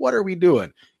is like, what are we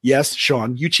doing? Yes,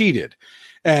 Sean, you cheated.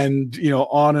 And, you know,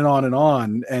 on and on and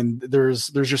on. And there's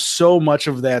just so much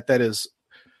of that is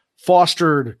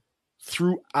fostered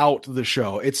throughout the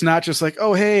show. It's not just like,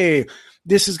 oh, hey,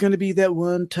 this is going to be that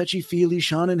one touchy-feely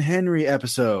Sean and Henry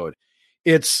episode.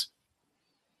 It's,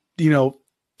 you know,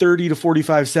 30 to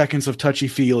 45 seconds of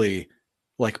touchy-feely,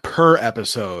 like, per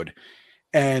episode.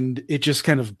 And it just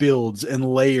kind of builds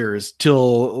and layers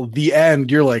till the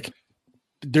end. You're like,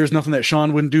 there's nothing that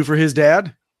Sean wouldn't do for his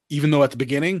dad, even though at the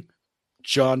beginning,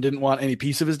 Sean didn't want any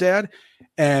piece of his dad,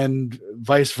 and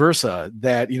vice versa.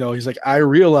 That, you know, he's like, I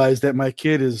realize that my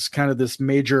kid is kind of this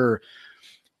major,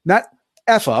 not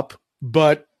F up,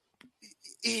 but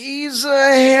he's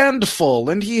a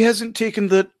handful and he hasn't taken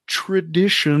the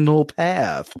traditional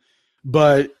path,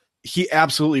 but he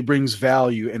absolutely brings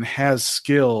value and has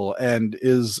skill and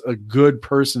is a good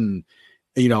person,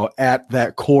 you know, at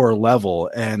that core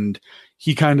level. And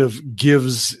he kind of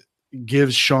gives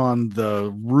gives Sean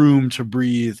the room to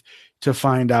breathe to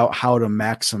find out how to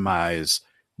maximize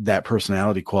that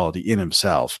personality quality in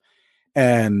himself.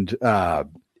 And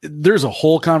there's a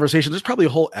whole conversation. There's probably a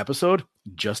whole episode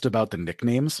just about the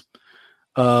nicknames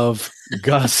of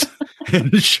Gus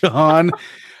and Sean.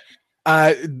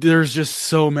 There's just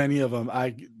so many of them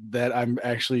that I'm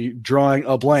actually drawing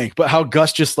a blank, but how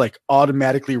Gus just like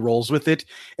automatically rolls with it.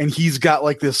 And he's got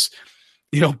like this,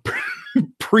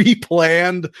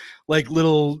 pre-planned like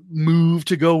little move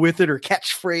to go with it or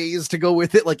catchphrase to go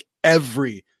with it. Like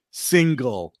every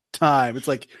single time it's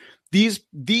like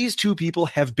these two people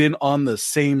have been on the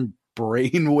same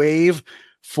brainwave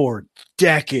for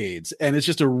decades. And it's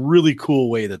just a really cool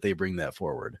way that they bring that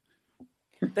forward.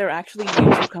 There are actually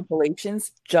YouTube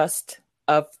compilations just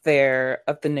of the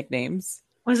nicknames.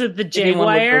 Was it the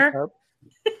Jaguar?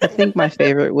 I think my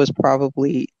favorite was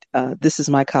probably this is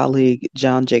my colleague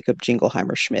John Jacob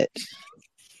Jingleheimer Schmidt.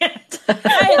 I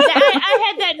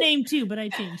had that name too, but I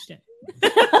changed it.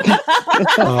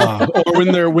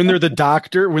 Or when they're the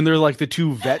doctor, when they're like the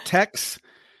two vet techs,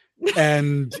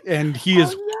 and he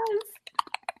is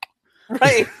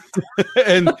right,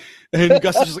 and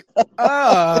Gus is just like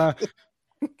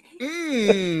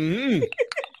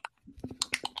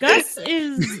Gus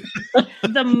is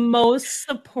the most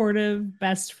supportive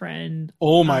best friend.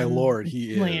 Oh my lord,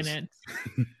 he planet.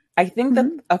 is. I think that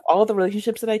of all the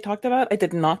relationships that I talked about, I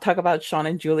did not talk about Sean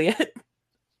and Juliet.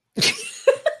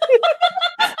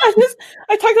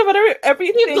 I talked about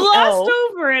everything. You glossed else.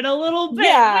 over it a little bit.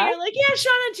 Yeah, you're like, yeah,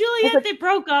 Sean and Juliet, they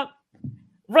broke up.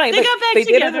 Right, they got back they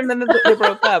together, did, and then they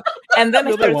broke up, and then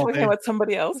I started talking about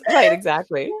somebody else. Right,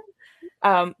 exactly.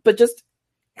 But just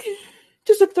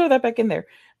to throw that back in there,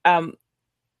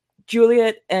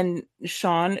 Juliet and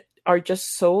Sean are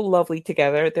just so lovely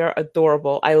together. They're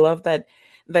adorable. I love that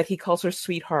he calls her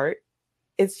sweetheart.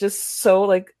 It's just so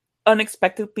like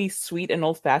unexpectedly sweet and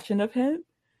old-fashioned of him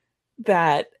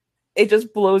that it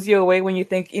just blows you away when you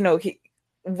think,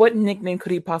 what nickname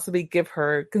could he possibly give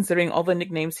her, considering all the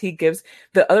nicknames he gives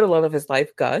the other love of his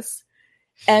life, Gus.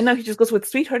 And now he just goes with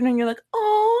sweetheart, and you're like,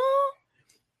 oh.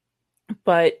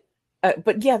 But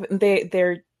yeah,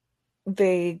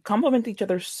 they complement each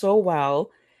other so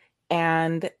well,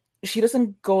 and she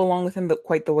doesn't go along with him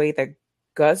quite the way that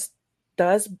Gus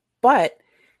does, but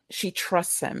she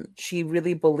trusts him. She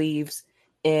really believes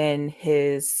in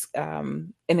his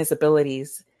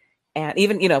abilities, and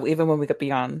even when we get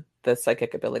beyond the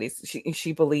psychic abilities,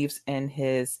 she believes in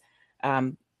his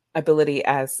ability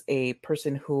as a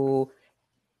person who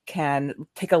can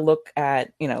take a look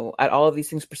at all of these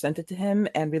things presented to him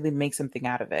and really make something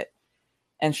out of it.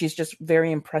 And she's just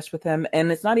very impressed with him.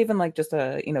 And it's not even like just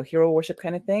a hero worship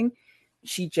kind of thing.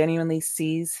 She genuinely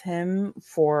sees him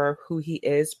for who he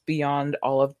is beyond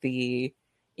all of the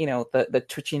the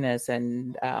twitchiness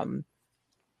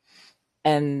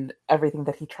and everything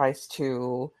that he tries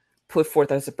to put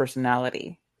forth as a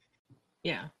personality.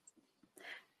 Yeah.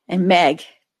 And Meg,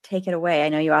 take it away. I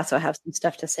know you also have some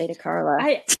stuff to say to Carla.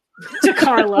 To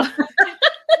Carla. No,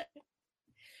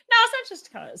 it's not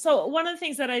just Carla. So one of the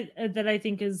things that I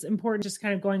think is important, just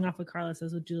kind of going off what Carla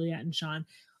says with Juliet and Sean,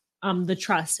 the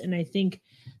trust. And I think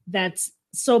that's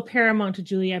so paramount to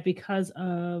Juliet because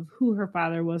of who her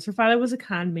father was. Her father was a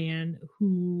con man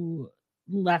who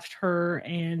left her,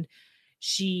 and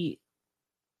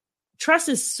trust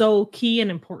is so key and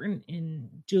important in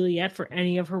Juliet for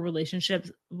any of her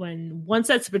relationships. Once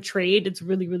that's betrayed, it's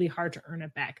really, really hard to earn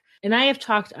it back. And I have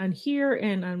talked on here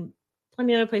and on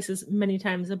plenty of other places many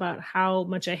times about how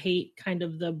much I hate kind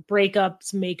of the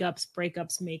breakups,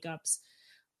 makeups,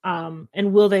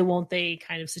 and will they, won't they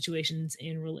kind of situations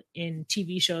in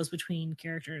TV shows between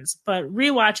characters. But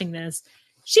rewatching this,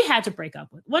 she had to break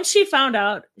up with. Once she found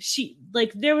out,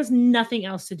 there was nothing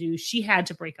else to do. She had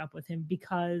to break up with him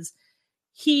because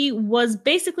he was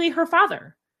basically her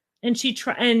father. And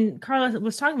and Carla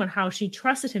was talking about how she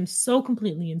trusted him so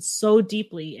completely and so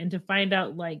deeply, and to find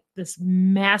out like this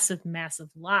massive, massive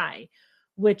lie,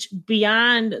 which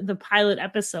beyond the pilot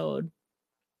episode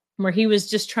where he was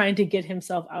just trying to get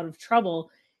himself out of trouble,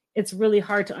 it's really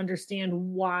hard to understand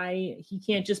why he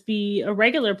can't just be a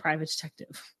regular private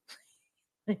detective.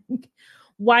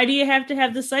 Why do you have to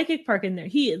have the psychic part in there?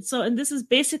 This is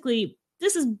basically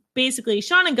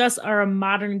Sean and Gus are a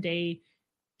modern day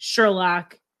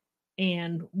Sherlock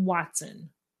and Watson,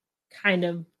 kind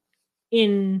of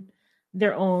in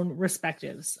their own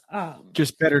respectives.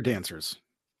 Just better dancers.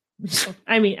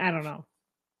 I mean, I don't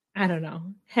know.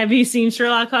 Have you seen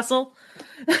Sherlock Hustle?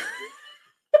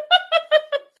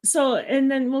 So,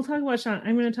 and then we'll talk about Sean.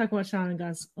 I'm going to talk about Sean and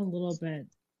Gus a little bit.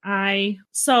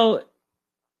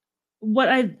 What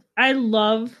I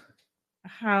love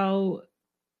how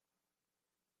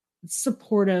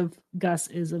supportive Gus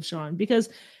is of Sean, because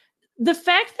the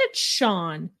fact that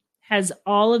Sean has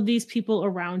all of these people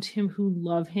around him who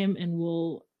love him and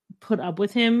will put up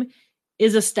with him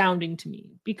is astounding to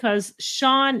me, because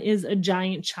Sean is a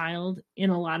giant child in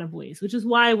a lot of ways, which is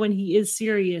why when he is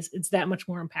serious, it's that much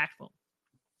more impactful.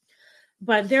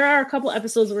 But there are a couple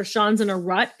episodes where Sean's in a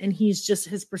rut and he's just,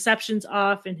 his perception's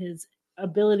off and his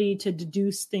ability to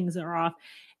deduce things are off.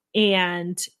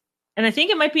 And I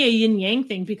think it might be a yin yang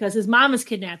thing, because his mom is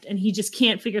kidnapped and he just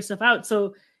can't figure stuff out.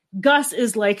 So Gus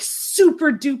is like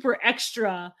super duper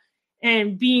extra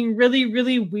and being really,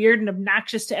 really weird and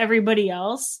obnoxious to everybody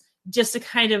else, just to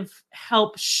kind of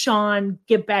help Sean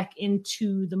get back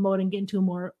into the mode and get into a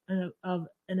more of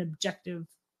an objective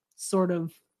sort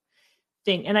of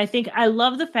thing. And I think I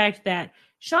love the fact that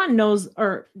Sean knows,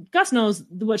 or Gus knows,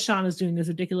 what Sean is doing is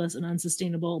ridiculous and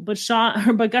unsustainable, but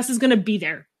Gus is going to be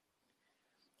there.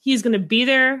 He's going to be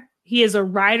there. He is a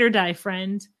ride or die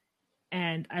friend.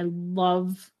 And I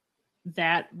love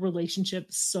that relationship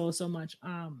so much.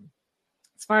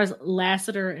 As far as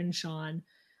Lassiter and Sean,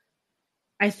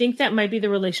 I think that might be the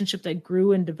relationship that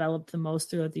grew and developed the most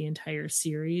throughout the entire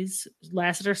series.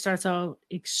 Lassiter starts out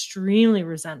extremely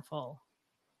resentful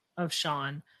of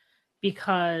Sean,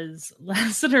 because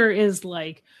Lassiter is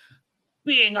like,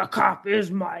 being a cop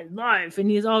is my life. And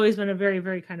he's always been a very,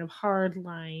 very kind of hard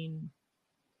line,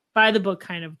 by the book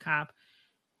kind of cop.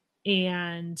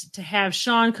 And to have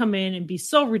Sean come in and be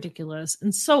so ridiculous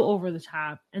and so over the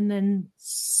top and then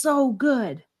so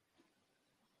good,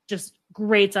 just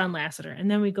grates on Lassiter.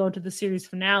 And then we go to the series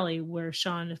finale where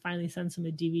Sean finally sends him a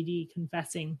DVD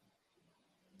confessing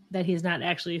that he's not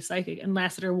actually a psychic, and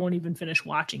Lassiter won't even finish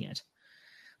watching it.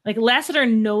 Like, Lassiter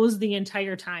knows the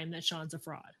entire time that Sean's a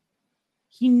fraud.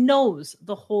 He knows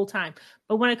the whole time.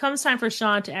 But when it comes time for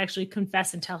Sean to actually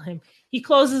confess and tell him, he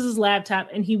closes his laptop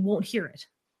and he won't hear it.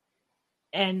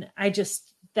 And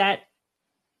that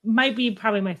might be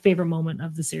probably my favorite moment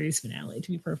of the series finale,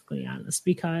 to be perfectly honest,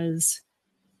 because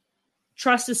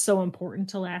trust is so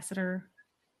important to Lassiter,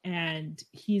 and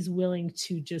he's willing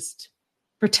to just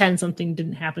pretend something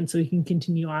didn't happen so he can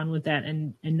continue on with that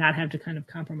and not have to kind of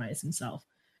compromise himself.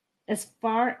 As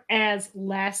far as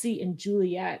Lassie and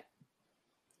Juliet,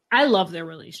 I love their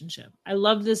relationship. I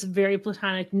love this very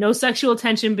platonic, no sexual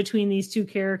tension between these two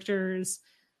characters.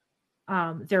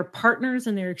 They're partners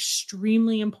and they're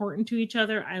extremely important to each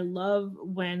other. I love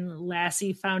when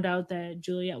Lassie found out that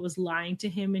Juliet was lying to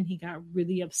him and he got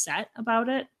really upset about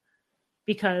it,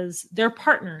 because they're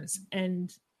partners.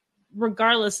 And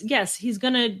regardless, yes, he's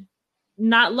going to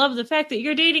not love the fact that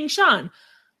you're dating Sean,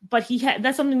 but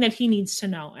that's something that he needs to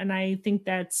know. And I think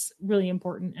that's really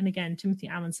important. And again, Timothy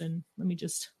Amundsen, let me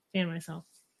just fan myself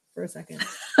for a second.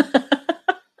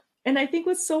 And I think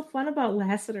what's so fun about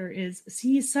Lassiter is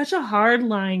he's such a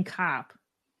hardline cop,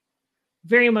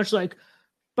 very much like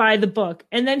by the book.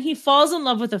 And then he falls in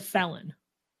love with a felon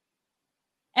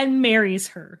and marries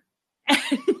her.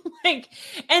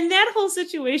 And that whole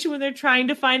situation when they're trying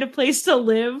to find a place to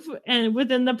live and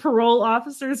within the parole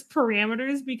officer's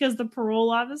parameters, because the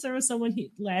parole officer was someone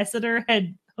Lassiter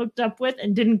had hooked up with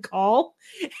and didn't call.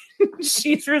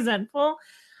 She's resentful.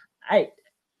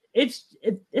 It's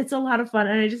a lot of fun,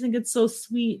 and I just think it's so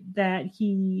sweet that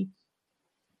he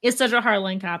is such a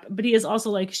hardline cop, but he is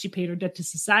also like, she paid her debt to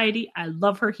society. I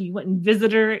love her. He went and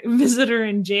visit her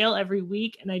in jail every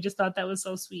week, and I just thought that was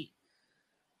so sweet.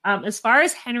 As far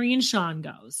as Henry and Sean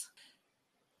goes,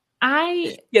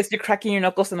 yes, you're cracking your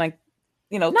knuckles and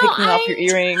taking off your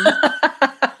earrings.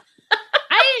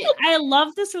 I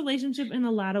love this relationship in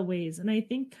a lot of ways, and I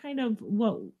think kind of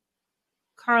what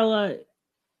Carla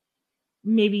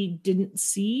maybe didn't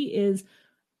see is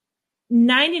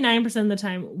 99% of the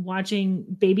time watching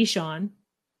baby Sean,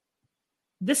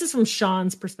 this is from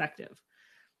Sean's perspective.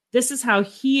 This is how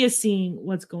he is seeing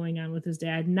what's going on with his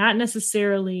dad, not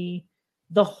necessarily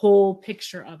the whole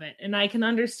picture of it. And I can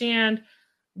understand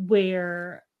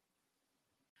where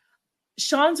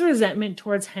Sean's resentment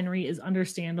towards Henry is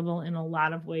understandable in a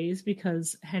lot of ways,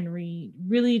 because Henry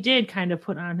really did kind of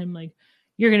put on him like,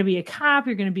 you're going to be a cop,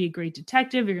 you're going to be a great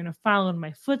detective, you're going to follow in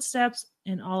my footsteps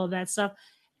and all of that stuff.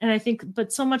 And I think,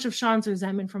 but so much of Sean's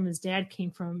resentment from his dad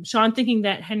came from Sean thinking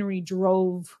that Henry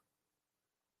drove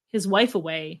his wife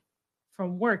away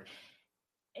from work.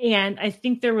 And I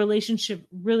think their relationship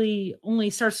really only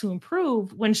starts to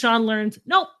improve when Sean learns,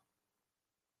 nope,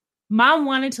 mom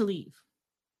wanted to leave.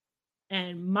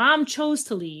 And mom chose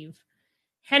to leave.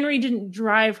 Henry didn't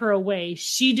drive her away.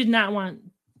 She didn't want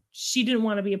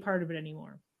to be a part of it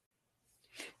anymore.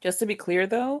 Just to be clear,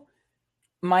 though,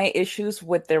 my issues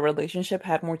with their relationship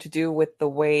had more to do with the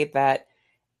way that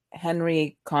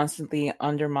Henry constantly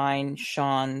undermined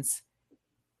Sean's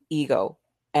ego,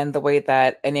 and the way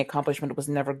that any accomplishment was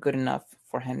never good enough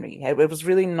for Henry. It was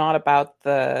really not about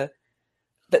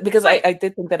because I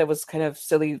did think that it was kind of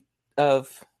silly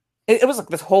it was like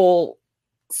this whole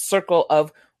circle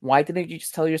of, why didn't you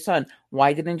just tell your son?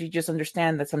 Why didn't you just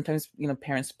understand that sometimes,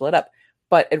 parents split up?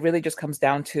 But it really just comes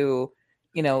down to,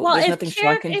 there's nothing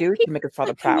Sean can do to make his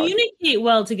father proud. Communicate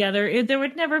well together, there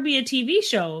would never be a TV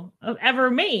show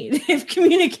ever made if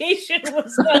communication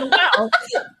was done well.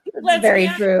 That's very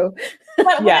true.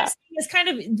 What I'm saying is kind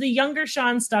of the younger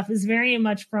Sean stuff is very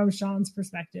much from Sean's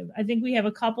perspective. I think we have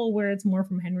a couple where it's more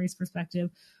from Henry's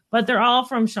perspective, but they're all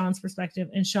from Sean's perspective.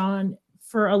 And Sean,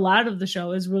 for a lot of the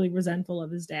show, is really resentful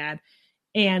of his dad.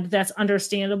 And that's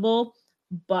understandable,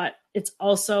 but it's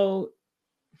also,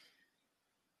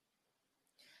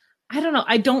 I don't know.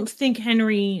 I don't think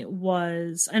Henry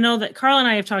was, I know that Carl and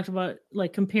I have talked about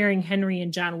like comparing Henry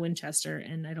and John Winchester,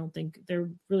 and I don't think they're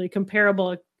really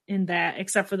comparable in that,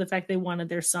 except for the fact they wanted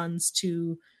their sons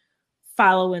to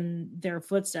follow in their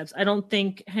footsteps. I don't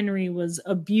think Henry was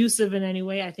abusive in any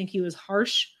way. I think he was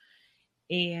harsh,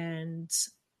 and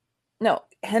no,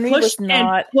 Henry was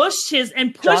not, pushed his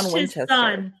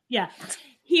son. Yeah.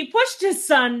 He pushed his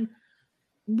son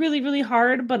really, really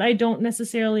hard, but I don't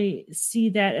necessarily see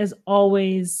that as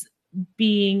always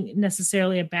being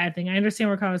necessarily a bad thing. I understand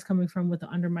where Carl was coming from with the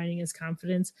undermining his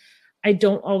confidence. I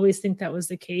don't always think that was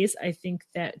the case. I think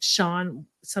that Sean,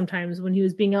 sometimes when he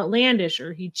was being outlandish,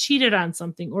 or he cheated on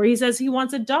something, or he says he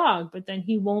wants a dog, but then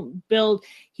he won't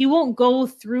go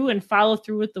through and follow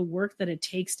through with the work that it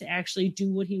takes to actually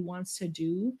do what he wants to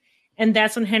do. And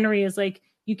that's when Henry is like,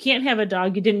 you can't have a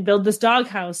dog. You didn't build this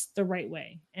doghouse the right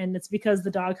way. And it's because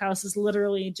the doghouse is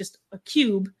literally just a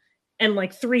cube and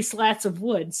like 3 slats of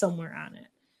wood somewhere on it.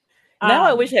 Now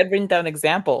I wish I had written down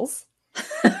examples.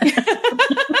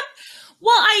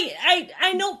 Well,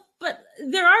 I know, but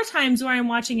there are times where I'm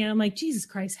watching it, I'm like, Jesus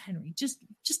Christ, Henry, just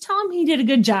tell him he did a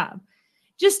good job.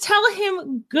 Just tell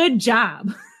him good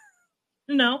job.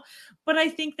 But I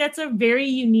think that's a very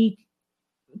unique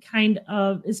kind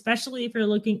of, especially if you're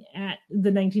looking at the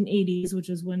 1980s, which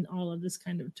is when all of this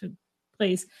kind of took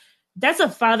place. That's a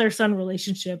father-son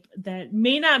relationship that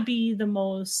may not be the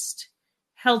most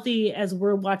healthy as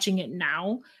we're watching it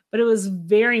now, but it was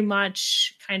very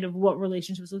much kind of what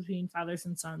relationships between fathers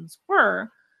and sons were,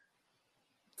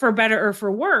 for better or for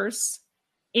worse.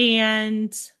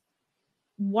 And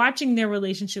watching their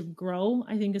relationship grow,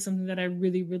 I think, is something that I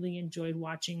really, really enjoyed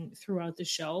watching throughout the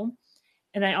show.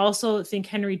 And I also think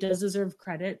Henry does deserve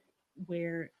credit,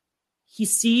 where he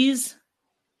sees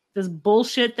this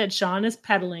bullshit that Sean is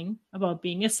peddling about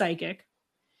being a psychic,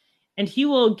 and he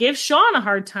will give Sean a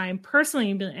hard time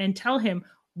personally and tell him,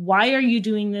 why are you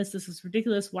doing this? This is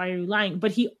ridiculous. Why are you lying?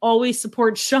 But he always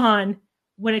supports Sean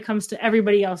when it comes to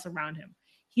everybody else around him.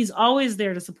 He's always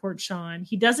there to support Sean.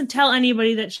 He doesn't tell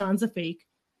anybody that Sean's a fake.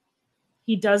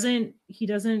 He doesn't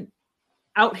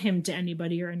out him to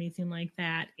anybody or anything like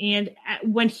that. And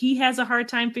when he has a hard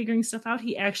time figuring stuff out,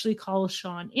 he actually calls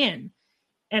Sean in.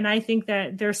 And I think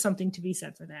that there's something to be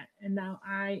said for that. And now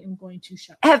I am going to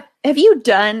shut up. You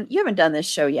haven't done this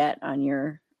show yet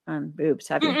on Boobs,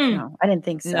 have you? Mm-mm. No, I didn't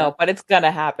think so. No, but it's gonna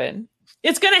happen.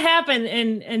 It's gonna happen,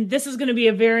 and this is gonna be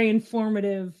a very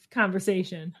informative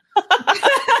conversation.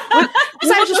 I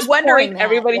was just wondering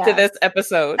everybody to this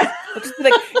episode. We'll just be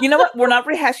like, you know what? We're not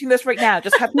rehashing this right now.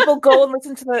 Just have people go and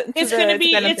listen to the. It's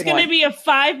gonna be a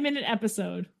 5-minute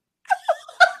episode.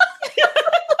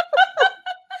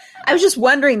 I was just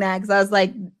wondering that, because I was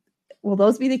like, will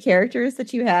those be the characters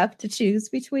that you have to choose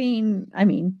between? I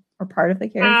mean, or part of the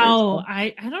characters? Oh,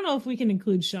 I don't know if we can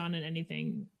include Sean in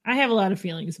anything. I have a lot of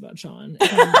feelings about Sean.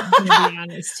 I'm gonna be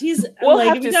honest. He's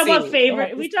like, if we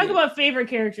talk about favorite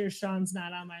characters, Sean's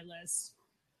not on my list.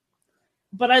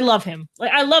 But I love him.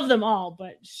 Like, I love them all,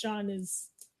 but Sean gets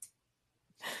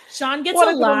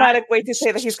what a dramatic way to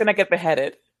say that he's gonna get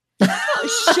beheaded.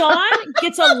 Sean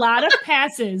gets a lot of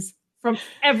passes from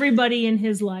everybody in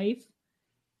his life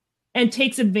and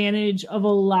takes advantage of a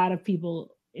lot of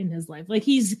people in his life. Like,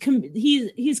 he's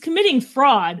committing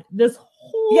fraud this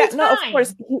whole time. No, of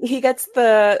course he gets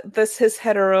his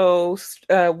hetero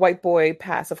white boy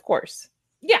pass, of course.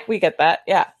 Yeah, we get that.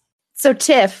 Yeah. So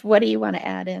Tiff, what do you want to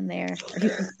add in there? Do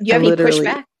you have any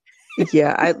pushback?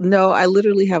 Yeah, I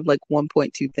literally have like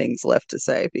 1.2 things left to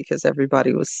say, because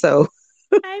everybody was so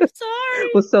I'm sorry.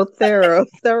 was so thorough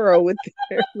with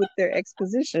their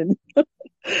exposition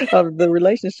of the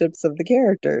relationships of the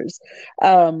characters.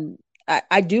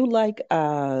 I do like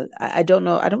I don't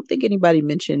know, I don't think anybody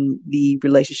mentioned the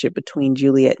relationship between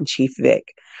Juliet and Chief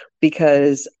Vic,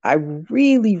 because I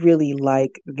really, really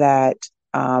like that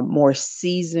more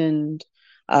seasoned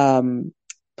um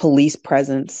police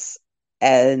presence,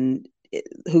 and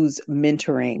who's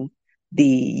mentoring the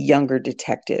younger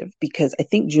detective, because I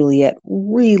think Juliet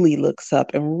really looks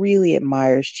up and really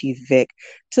admires Chief Vic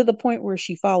to the point where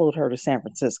she followed her to San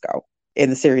Francisco in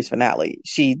the series finale.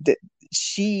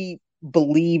 She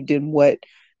believed in what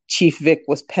Chief Vic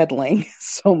was peddling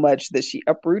so much that she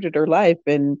uprooted her life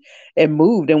and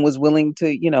moved, and was willing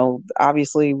to,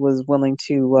 obviously was willing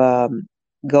to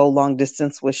go long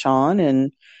distance with Sean,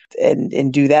 and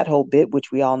do that whole bit,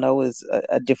 which we all know is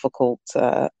a difficult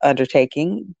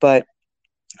undertaking. But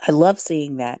I love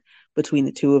seeing that between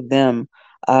the two of them.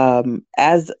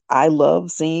 As I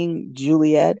love seeing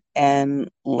Juliet and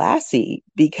Lassie,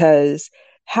 because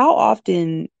how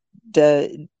often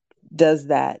do, does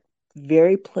that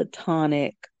very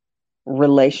platonic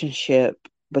relationship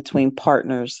between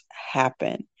partners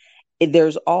happen?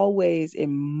 There's always,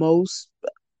 in most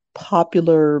pop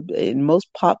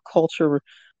culture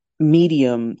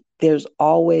medium, there's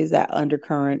always that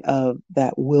undercurrent of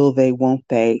that will they, won't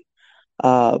they,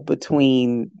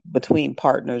 between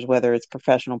partners, whether it's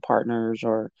professional partners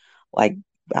or, like,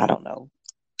 I don't know,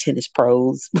 tennis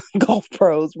pros, golf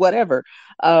pros, whatever.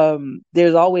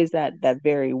 There's always that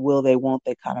very will they, won't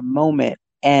they kind of moment.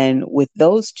 And with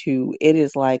those two, it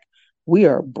is like we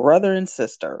are brother and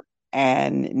sister,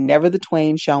 and never the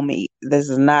twain shall meet. This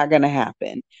is not going to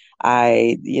happen.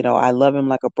 I love him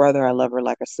like a brother. I love her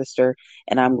like a sister,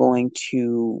 and I'm going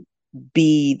to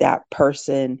be that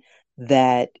person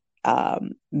that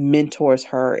mentors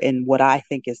her in what I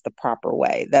think is the proper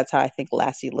way. That's how I think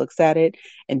Lassie looks at it.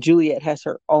 And Juliet has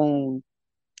her own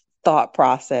thought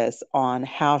process on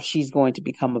how she's going to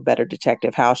become a better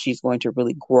detective, how she's going to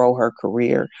really grow her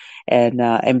career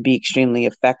and be extremely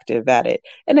effective at it.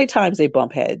 And at times they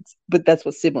bump heads, but that's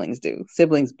what siblings do.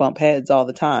 Siblings bump heads all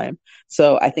the time.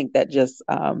 So I think that just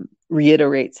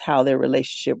reiterates how their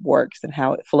relationship works and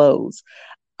how it flows.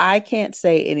 I can't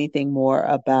say anything more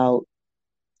about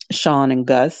Sean and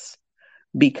Gus,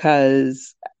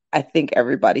 because I think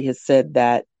everybody has said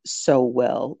that so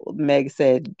well. Meg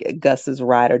said Gus is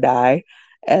ride or die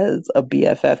as a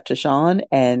BFF to Sean,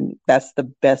 and that's the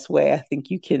best way I think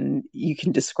you can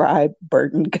describe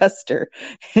Burton Guster,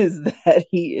 is that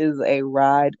he is a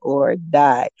ride or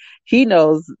die. He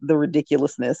knows the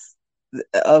ridiculousness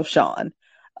of Sean.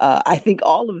 I think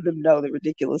all of them know the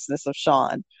ridiculousness of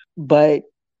Sean, but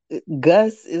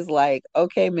Gus is like,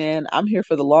 okay, man, I'm here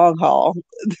for the long haul.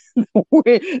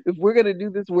 If we're gonna do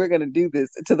this, we're gonna do this,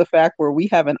 to the fact where we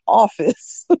have an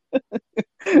office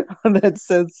that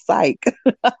says psych.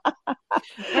 Or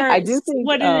I do think,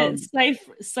 what is it?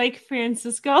 Psych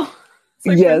Francisco?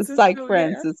 yes, Psych Yeah.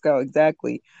 Francisco,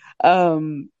 exactly.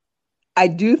 Um, I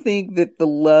do think that the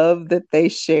love that they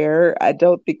share, I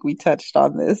don't think we touched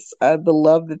on this, the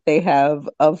love that they have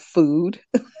of food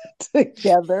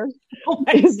together Oh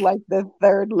my is like the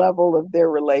third level of their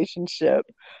relationship.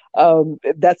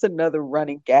 That's another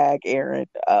running gag, Aaron,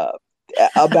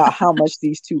 about how much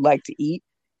these two like to eat.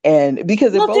 And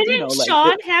because they're Well, both, didn't like,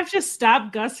 Sean have to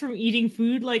stop Gus from eating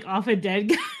food like off a dead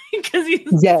guy because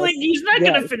yes, like he's not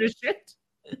yes, gonna finish it?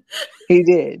 he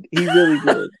did. He really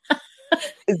did.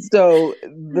 And so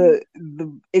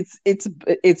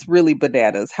it's really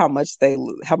bananas how much they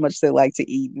like to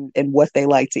eat, and what they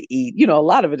like to eat. A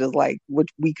lot of it is like what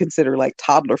we consider like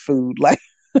toddler food. Like,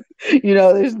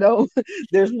 there's no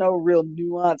real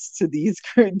nuance to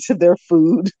to their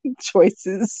food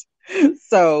choices.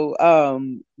 So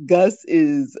Gus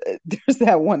is there's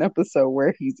that one episode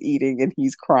where he's eating and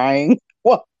he's crying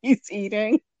while he's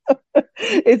eating.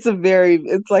 It's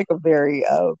like a very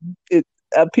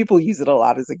people use it a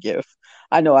lot as a GIF.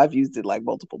 I know I've used it like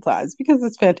multiple times because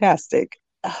it's fantastic.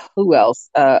 Who else?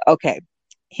 Okay,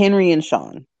 Henry and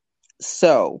Sean.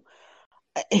 So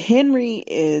Henry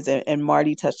is, and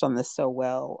Marty touched on this so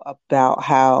well about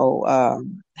how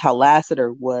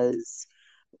Lassiter was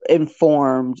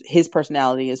informed. His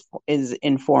personality is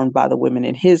informed by the women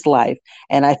in his life,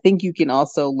 and I think you can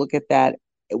also look at that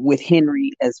with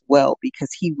Henry as well, because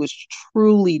he was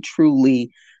truly,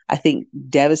 truly, I think,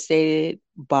 devastated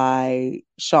by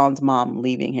Sean's mom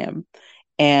leaving him,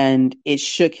 and it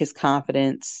shook his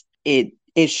confidence. It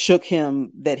shook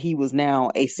him that he was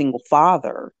now a single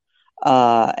father,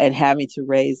 and having to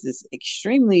raise this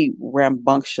extremely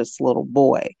rambunctious little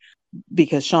boy,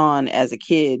 because Sean as a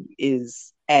kid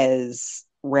is as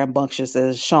rambunctious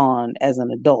as Sean as an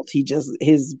adult.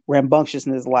 His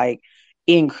rambunctiousness like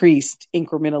increased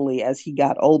incrementally as he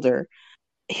got older.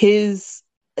 his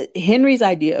Henry's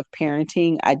idea of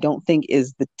parenting, I don't think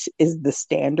is the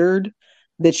standard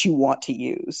that you want to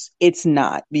use. It's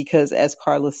not, because as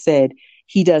Carla said,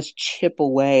 he does chip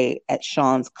away at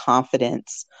Sean's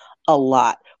confidence a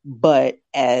lot. But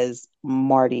as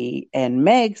Marty and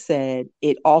Meg said,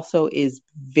 it also is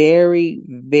very,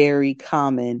 very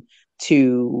common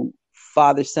to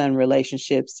father-son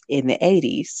relationships in the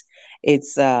 80s.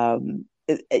 It's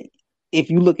if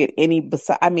you look at any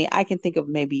I mean, I can think of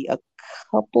maybe a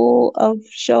couple of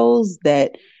shows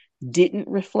that didn't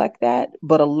reflect that,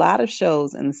 but a lot of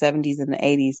shows in the 70s and the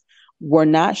 80s were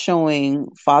not showing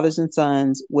fathers and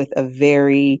sons with a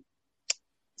very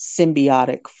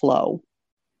symbiotic flow.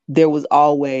 There was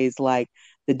always like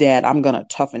the dad, I'm going to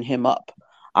toughen him up.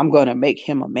 I'm going to make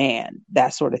him a man.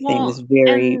 That sort of thing is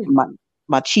very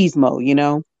machismo, you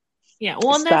know? Yeah,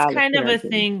 well, and that's kind of a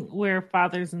thing where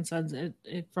fathers and sons,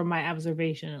 from my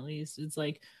observation at least, it's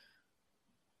like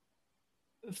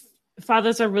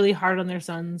fathers are really hard on their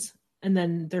sons, and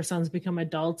then their sons become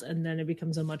adults, and then it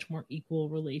becomes a much more equal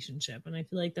relationship. And I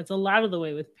feel like that's a lot of the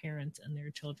way with parents and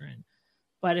their children.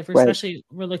 But if especially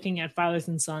we're looking at fathers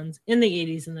and sons in the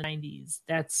 80s and the 90s,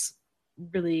 that's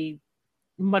really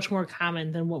much more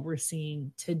common than what we're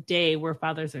seeing today, where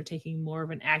fathers are taking more of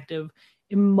an active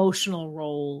emotional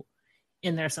role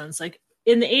in their sons. Like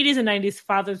in the 80s and 90s,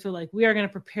 fathers were like, we are going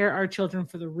to prepare our children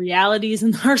for the realities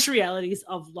and the harsh realities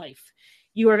of life.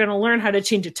 You are going to learn how to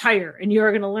change a tire, and you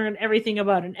are going to learn everything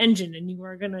about an engine, and you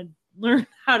are going to learn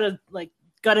how to like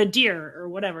gut a deer or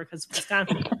whatever, because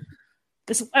Wisconsin.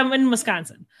 I'm in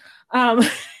Wisconsin. And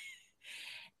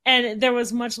there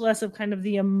was much less of kind of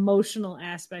the emotional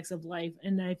aspects of life.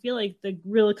 And I feel like the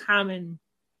real common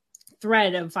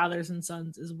thread of fathers and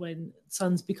sons is when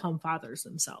sons become fathers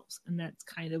themselves. And that's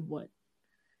kind of what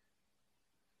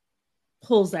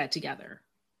pulls that together.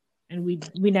 And we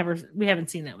haven't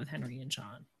seen that with Henry and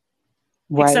Sean.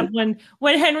 Right. Except when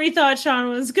Henry thought Sean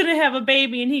was going to have a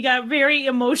baby, and he got very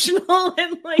emotional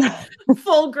and like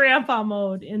full grandpa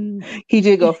mode. And he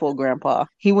did go full grandpa.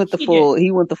 He went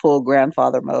the full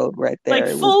grandfather mode right there.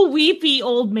 Like full weepy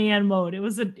old man mode. It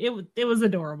was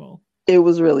adorable. It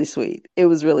was really sweet. It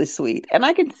was really sweet. And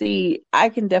I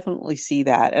can definitely see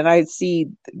that. And I see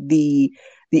the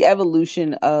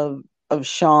evolution of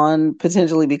Sean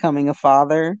potentially becoming a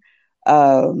father.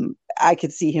 I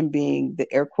could see him being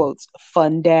the air quotes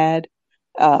fun dad.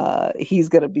 He's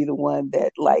gonna be the one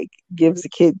that like gives the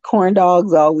kid corn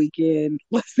dogs all weekend.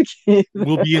 Lets the kid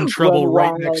we'll be in trouble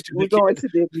right next to the kid. We're going to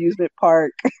the amusement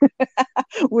park.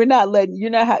 We're not letting you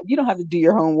don't have to do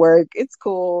your homework. It's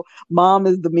cool. Mom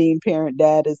is the mean parent.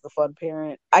 Dad is the fun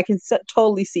parent. I can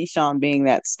totally see Sean being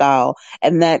that style,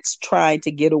 and that's trying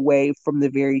to get away from the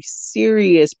very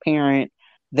serious parent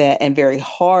and very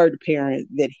hard parent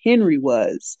that Henry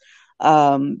was.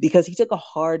 Because he took a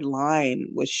hard line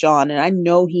with Sean, and I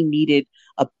know he needed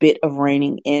a bit of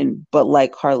reining in, but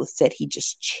like Carla said, he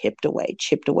just chipped away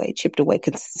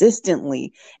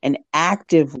consistently and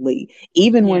actively.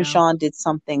 Even when Sean did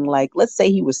something like, let's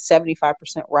say he was 75%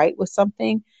 right with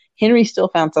something, Henry still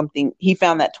found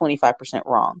that 25%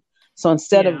 wrong. So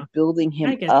instead of building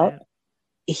him up,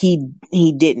 he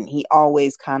didn't. He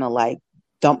always kind of like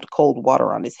dumped cold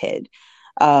water on his head.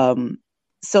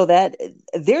 So that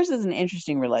theirs is an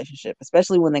interesting relationship,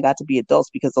 especially when they got to be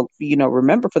adults, because, you know,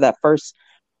 remember for that first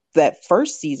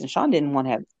season, Sean didn't want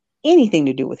to have anything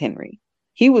to do with Henry.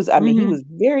 He was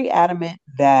very adamant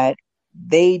that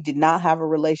they did not have a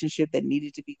relationship that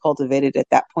needed to be cultivated at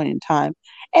that point in time.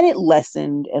 And it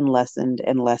lessened and lessened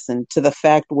and lessened to the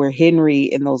fact where Henry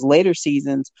in those later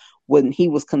seasons, when he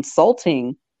was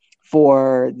consulting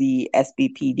for the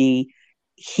SBPD,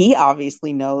 he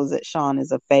obviously knows that Sean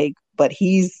is a fake, but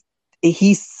he's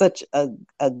such a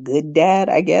good dad,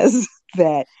 I guess,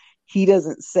 that he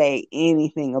doesn't say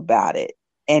anything about it.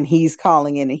 And he's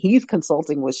calling in and he's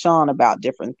consulting with Sean about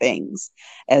different things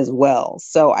as well.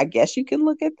 So I guess you can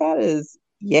look at that as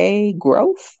yay,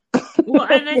 growth. Well,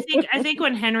 and I think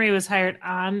when Henry was hired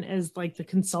on as like the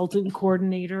consultant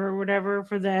coordinator or whatever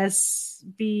for the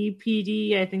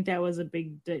SBPD, I think that was a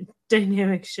big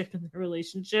dynamic shift in the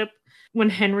relationship when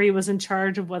Henry was in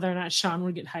charge of whether or not Sean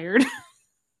would get hired.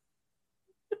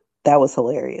 That was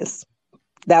hilarious.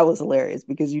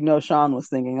 Because, you know, Sean was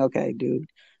thinking, okay, dude,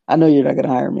 I know you're not going to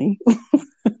hire me.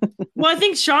 Well, I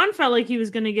think Sean felt like he was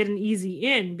going to get an easy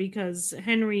in because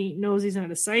Henry knows he's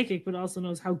not a psychic, but also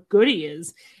knows how good he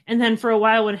is. And then for a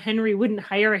while when Henry wouldn't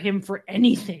hire him for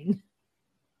anything.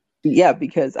 Yeah,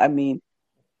 because, I mean,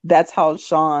 that's how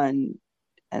Sean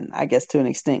and I guess to an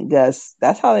extent Gus,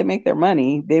 that's how they make their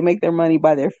money. They make their money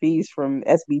by their fees from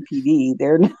SBPD.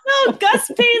 They're No,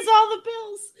 Gus pays all the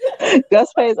bills.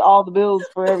 Gus pays all the bills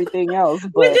for everything else,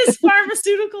 With but his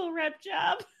pharmaceutical rep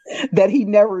job. that he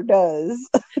never does.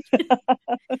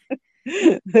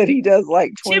 That he does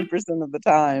like 20% of the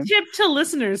time. Tip to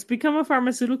listeners: become a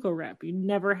pharmaceutical rep. You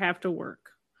never have to work.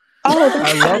 Oh, that's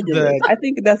I love fabulous. that. I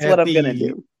think that's At what I'm gonna the-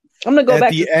 do. I'm gonna go at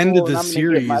back the to end school of the and I'm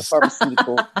gonna get my series-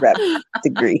 pharmaceutical rep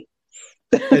degree.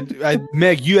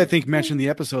 Meg, you I think mentioned the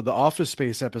episode, the Office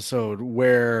Space episode,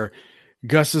 where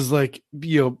Gus is like,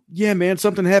 yeah, man,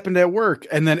 something happened at work,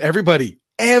 and then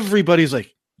everybody's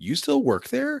like, you still work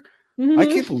there? I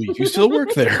can't believe you still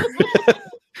work there.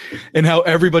 And how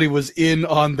everybody was in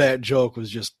on that joke was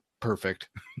just perfect.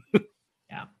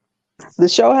 The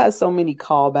show has so many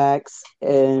callbacks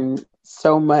and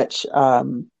so much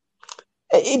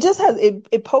it just has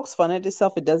it pokes fun at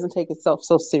itself. It doesn't take itself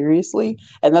so seriously,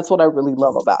 and that's what I really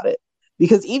love about it.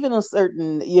 Because even a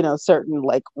certain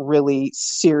like really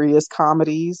serious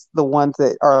comedies, the ones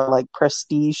that are like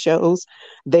prestige shows,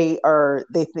 they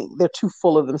think they're too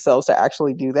full of themselves to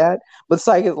actually do that. But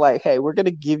Psych is like, hey, we're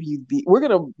gonna give you we're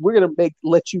gonna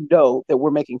let you know that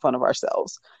we're making fun of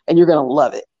ourselves, and you're gonna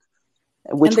love it.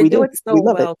 Which and they we do it so we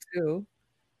love well it. too.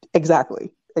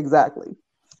 Exactly.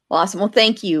 Well, awesome. Well,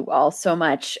 thank you all so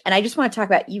much. And I just want to talk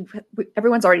about you.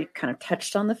 Everyone's already kind of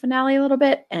touched on the finale a little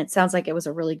bit, and it sounds like it was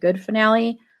a really good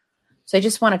finale. So I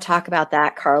just want to talk about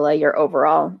that, Carla, your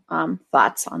overall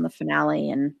thoughts on the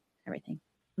finale and everything.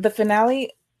 The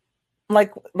finale,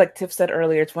 like Tiff said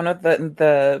earlier, it's one of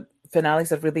the finales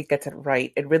that really gets it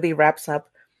right. It really wraps up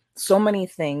so many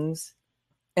things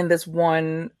in this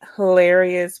one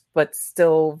hilarious but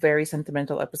still very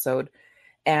sentimental episode.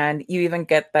 And you even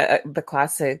get the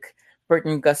classic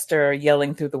Burton Guster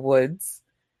yelling through the woods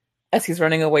as he's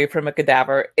running away from a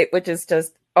cadaver, which is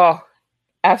just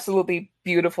absolutely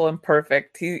beautiful and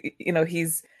perfect.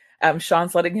 He's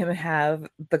Sean's letting him have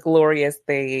the glory as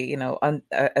they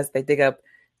as they dig up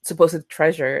supposed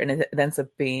treasure, and it ends up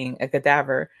being a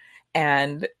cadaver,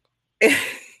 and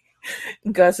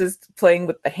Gus is playing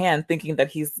with the hand, thinking that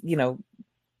he's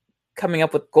coming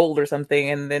up with gold or something,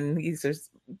 and then he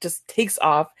just takes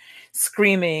off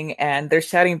screaming, and they're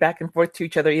shouting back and forth to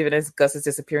each other even as Gus is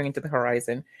disappearing into the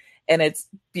horizon, and it's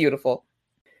beautiful.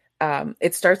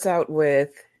 It starts out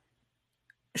with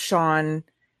Sean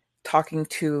talking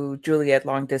to Juliet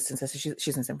long distance.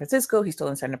 She's in San Francisco, he's still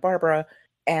in Santa Barbara,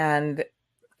 and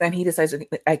then he decides,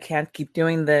 I can't keep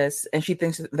doing this, and she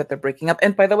thinks that they're breaking up.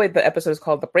 And by the way, the episode is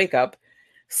called The Breakup,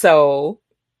 so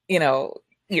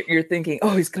you're thinking,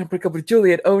 oh, he's gonna break up with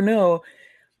Juliet, oh no,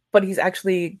 but he's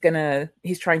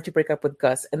trying to break up with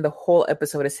Gus, and the whole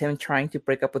episode is him trying to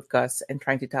break up with Gus and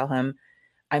trying to tell him,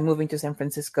 I'm moving to San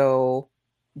Francisco,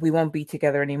 we won't be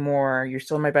together anymore, you're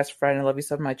still my best friend, I love you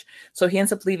so much. So he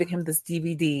ends up leaving him this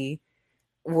DVD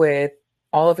with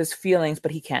all of his feelings,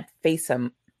 but he can't face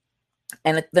them.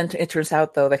 And then it turns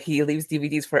out, though, that he leaves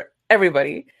DVDs for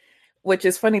everybody, which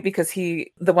is funny because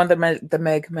the one that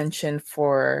Meg mentioned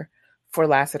for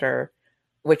Lassiter,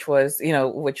 which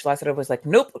Lassiter was like,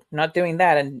 nope, not doing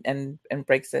that, and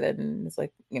breaks it, and it's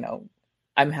like,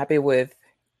 I'm happy with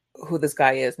who this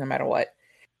guy is no matter what.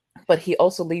 But he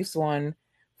also leaves one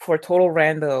for a total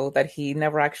rando that he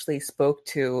never actually spoke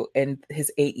to in his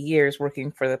 8 years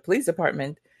working for the police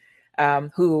department,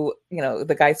 who,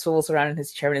 the guy swivels around in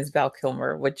his chair and is Val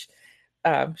Kilmer, which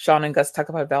Sean and Gus talk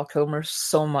about Val Kilmer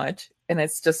so much. And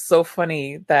it's just so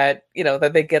funny that,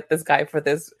 that they get this guy for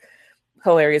this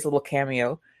hilarious little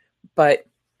cameo. But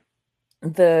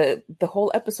the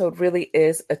whole episode really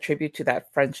is a tribute to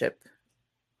that friendship.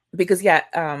 Because,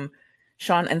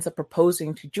 Sean ends up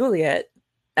proposing to Juliet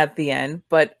at the end,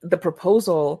 but the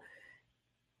proposal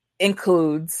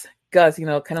includes Gus,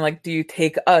 kind of like, do you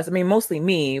take us? I mean, mostly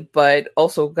me, but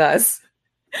also Gus.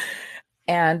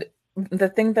 And the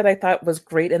thing that I thought was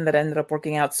great and that ended up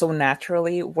working out so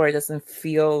naturally, where it doesn't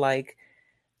feel like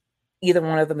either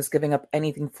one of them is giving up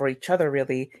anything for each other,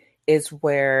 really, is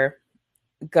where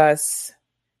Gus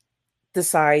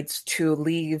decides to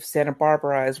leave Santa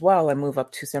Barbara as well and move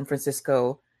up to San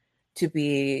Francisco to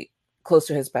be close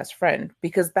to his best friend,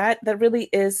 because that really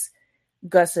is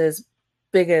Gus's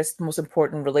biggest, most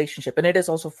important relationship. And it is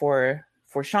also for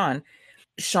Sean.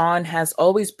 Sean has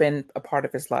always been a part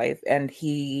of his life, and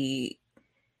he,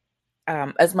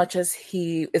 as much as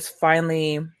he is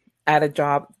finally at a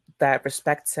job that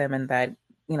respects him and that,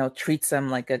 treats him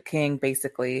like a king,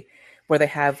 basically, where they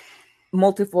have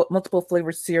multiple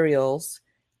flavored cereals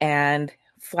and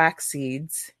flax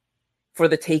seeds for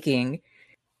the taking,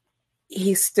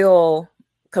 he still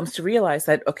comes to realize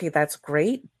that, okay, that's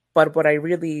great, But what I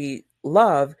really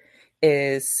love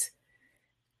is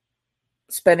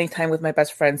spending time with my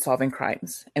best friend, solving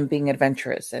crimes and being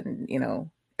adventurous, and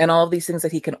and all of these things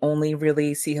that he can only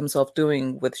really see himself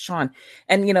doing with Sean.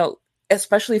 And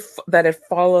especially that it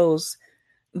follows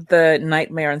the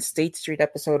Nightmare on State Street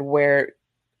episode where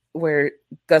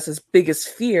Gus's biggest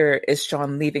fear is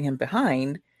Sean leaving him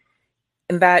behind,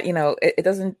 and that it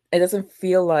doesn't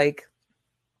feel like.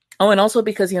 Oh, and also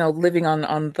because living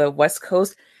on the West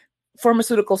Coast,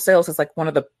 pharmaceutical sales is like one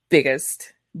of the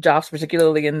biggest jobs,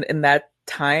 particularly in that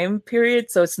time period.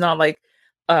 So it's not like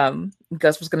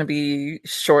Gus was going to be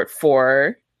short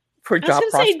for job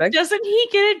prospects. Doesn't he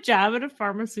get a job at a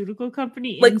pharmaceutical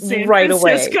company like in San right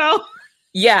Francisco? Away?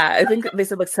 Yeah, I think they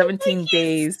said like 17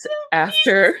 days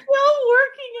after. He's still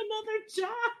working another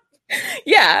job.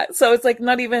 Yeah, so it's like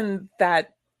not even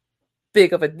that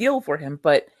big of a deal for him,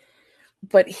 but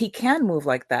he can move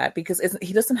like that because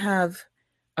he doesn't have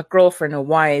a girlfriend, a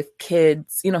wife,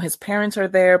 kids. His parents are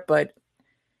there, but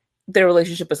their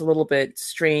relationship is a little bit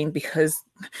strained because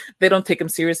they don't take him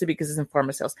seriously because he's in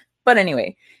pharma sales. But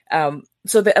anyway,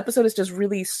 so the episode is just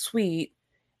really sweet.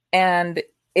 And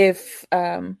if,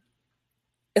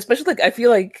 especially like, I feel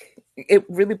like it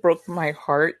really broke my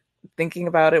heart thinking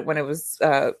about it when it was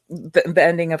the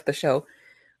ending of the show,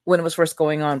 when it was first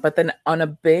going on. But then on a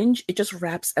binge, it just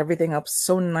wraps everything up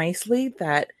so nicely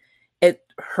that it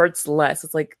hurts less.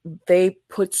 It's like they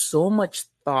put so much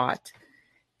thought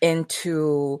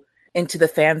into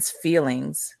the fans'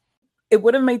 feelings. It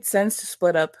would have made sense to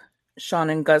split up Sean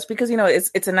and Gus because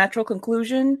it's a natural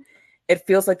conclusion. It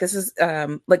feels like this is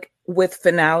like with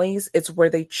finales, it's where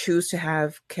they choose to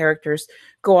have characters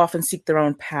go off and seek their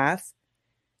own path.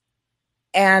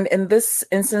 And in this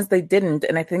instance, they didn't.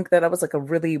 And I think that was like a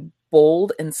really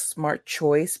bold and smart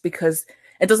choice because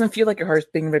it doesn't feel like your heart's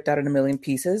being ripped out in a million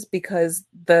pieces because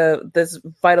this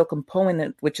vital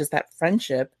component, which is that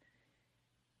friendship,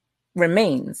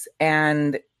 remains.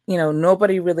 And,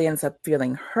 nobody really ends up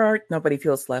feeling hurt. Nobody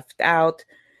feels left out.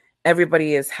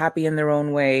 Everybody is happy in their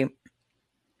own way.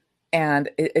 And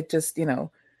it just,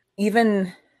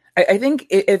 even... I think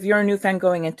if you're a new fan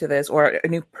going into this, or a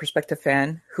new prospective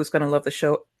fan who's going to love the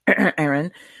show,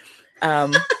 Aaron,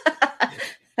 and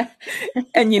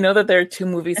that there are 2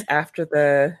 movies after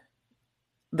the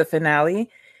finale,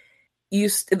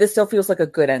 this still feels like a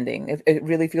good ending. It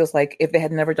really feels like if they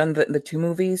had never done the 2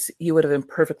 movies, you would have been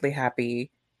perfectly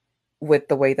happy with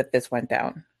the way that this went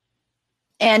down.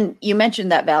 And you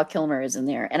mentioned that Val Kilmer is in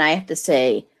there, and I have to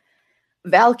say,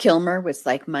 Val Kilmer was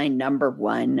like my number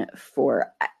one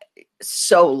for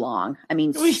so long. I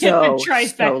mean, so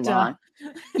long.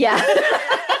 Yeah.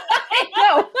 I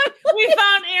know. We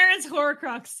found Aaron's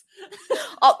Horcrux.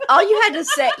 All you had to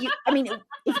say,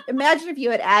 imagine if you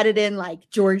had added in like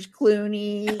George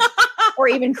Clooney or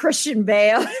even Christian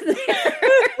Bale.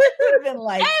 It would have been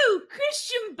like, oh,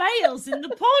 Christian Bale's in the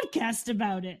podcast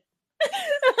about it.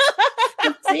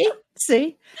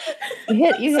 See, you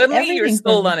hit suddenly you're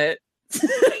sold on it.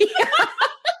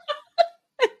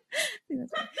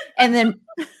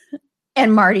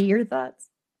 And Marty, your thoughts?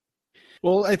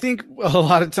 Well, I think a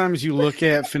lot of times you look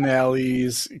at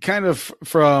finales kind of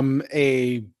from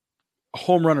a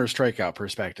home run or strikeout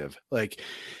perspective. Like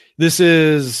this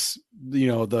is,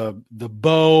 the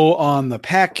bow on the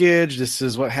package. This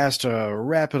is what has to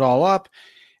wrap it all up.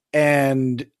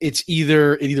 And it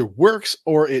either works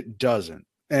or it doesn't.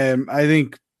 And I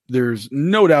think there's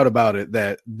no doubt about it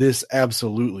that this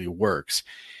absolutely works.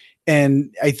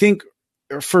 And I think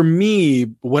for me,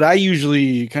 what I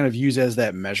usually kind of use as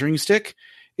that measuring stick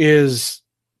is,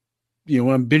 when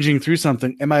I'm binging through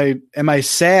something, am I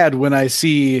sad when I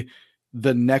see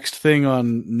the next thing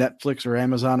on Netflix or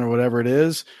Amazon or whatever it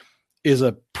is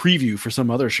a preview for some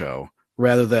other show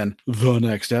rather than the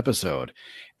next episode?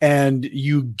 And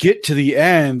you get to the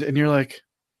end and you're like,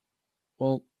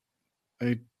 well,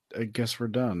 I guess we're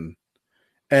done.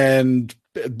 And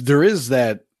there is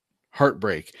that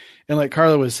heartbreak. And like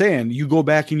Carla was saying, you go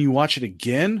back and you watch it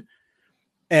again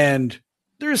and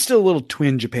there's still a little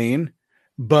twinge of pain,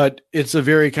 but it's a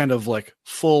very kind of like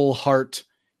full heart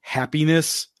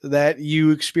happiness that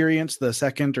you experience the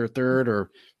second or third or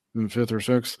fifth or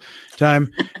sixth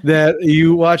time that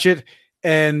you watch it.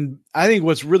 And I think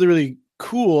what's really, really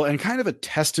cool and kind of a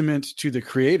testament to the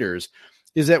creators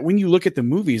is that when you look at the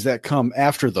movies that come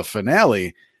after the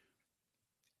finale,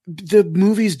 the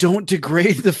movies don't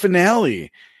degrade the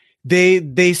finale.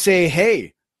 They say,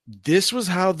 hey, this was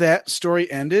how that story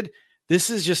ended. This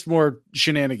is just more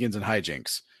shenanigans and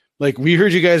hijinks. Like, we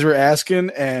heard you guys were asking,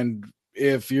 and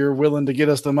if you're willing to get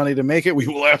us the money to make it, we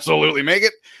will absolutely make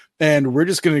it. And we're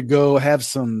just going to go have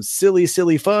some silly,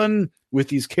 silly fun with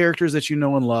these characters that you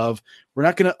know and love. We're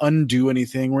not going to undo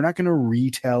anything. We're not going to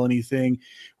retell anything.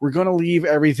 We're going to leave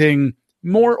everything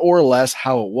more or less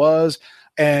how it was.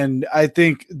 And I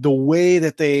think the way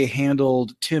that they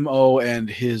handled Tim O and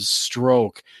his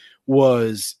stroke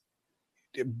was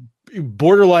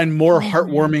borderline more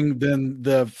heartwarming than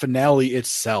the finale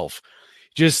itself.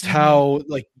 Just how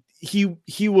like he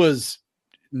was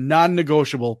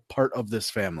non-negotiable part of this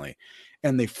family,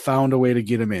 and they found a way to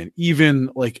get him in, even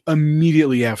like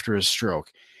immediately after his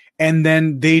stroke. And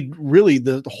then they really,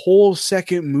 the whole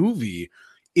second movie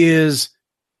is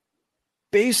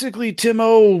basically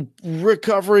Timo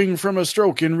recovering from a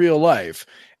stroke in real life,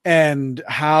 and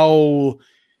how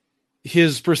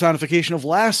his personification of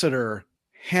Lassiter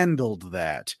handled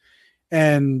that.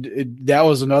 And that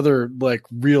was another like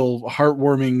real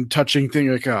heartwarming, touching thing.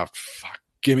 Like, oh, fuck,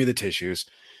 give me the tissues.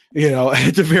 You know,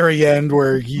 at the very end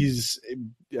where he's,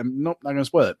 nope, not going to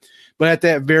spoil it. But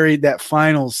at that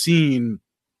final scene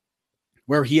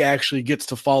where he actually gets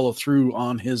to follow through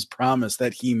on his promise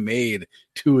that he made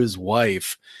to his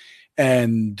wife.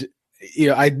 And, you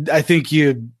know, I think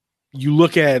you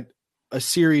look at a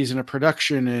series and a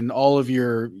production and all of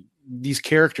these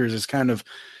characters as kind of,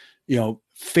 you know,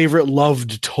 favorite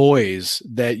loved toys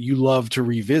that you love to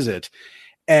revisit,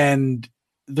 and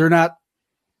they're not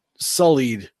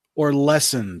sullied or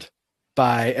lessened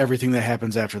by everything that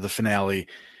happens after the finale.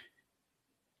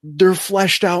 They're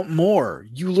fleshed out more.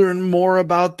 You learn more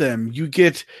about them. You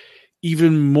get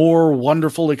even more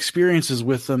wonderful experiences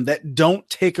with them that don't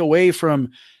take away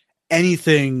from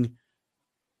anything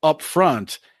up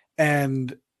front.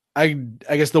 And I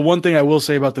guess the one thing I will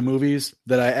say about the movies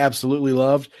that I absolutely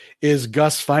loved is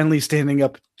Gus finally standing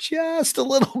up just a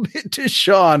little bit to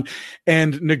Sean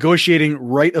and negotiating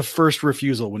right of first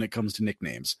refusal when it comes to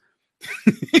nicknames.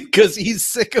 Because he's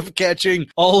sick of catching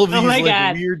all of these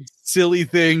weird, silly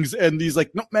things. And he's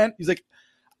like, no, man. He's like,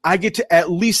 I get to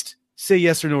at least say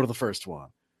yes or no to the first one.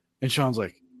 And Sean's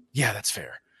like, yeah, that's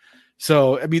fair.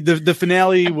 So, I mean, the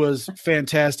finale was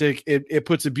fantastic. It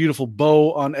puts a beautiful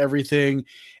bow on everything.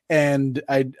 And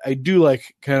I do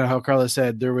like kind of how Carla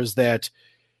said, there was that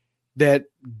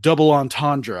double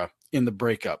entendre in the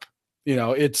breakup. You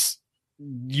know, it's,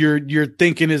 you're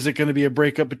thinking, is it going to be a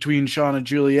breakup between Sean and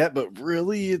Juliet? But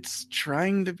really, it's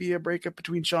trying to be a breakup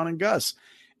between Sean and Gus.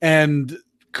 And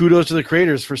kudos to the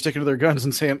creators for sticking to their guns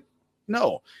and saying,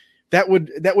 no, that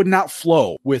would not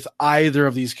flow with either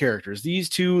of these characters. These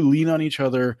two lean on each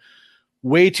other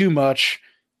way too much.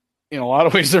 In a lot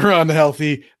of ways, they're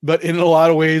unhealthy, but in a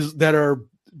lot of ways that are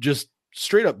just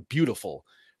straight up beautiful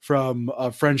from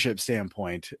a friendship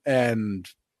standpoint. And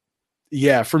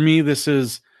yeah, for me, this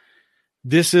is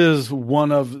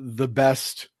one of the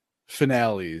best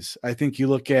finales. I think you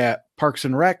look at Parks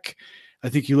and Rec. I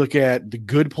think you look at The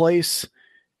Good Place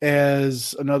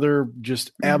as another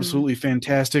just absolutely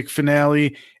fantastic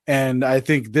finale. And I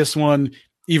think this one,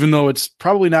 even though it's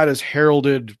probably not as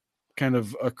heralded kind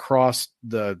of across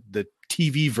the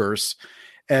TV verse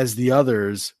as the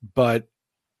others, but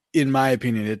in my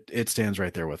opinion, it stands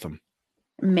right there with them.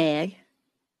 Meg.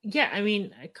 Yeah, I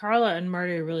mean, Carla and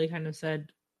Marty really kind of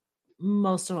said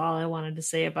most of all I wanted to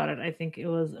say about it. I think it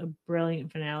was a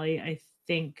brilliant finale. I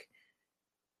think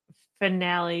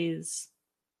finales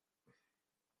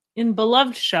in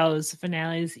beloved shows,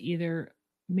 finales either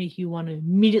make you want to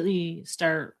immediately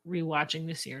start rewatching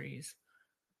the series,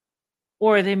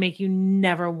 or they make you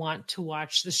never want to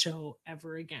watch the show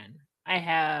ever again. I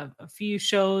have a few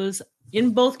shows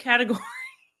in both categories.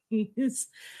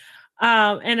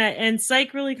 And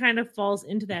Psych really kind of falls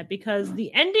into that because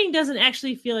the ending doesn't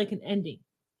actually feel like an ending.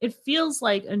 It feels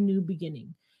like a new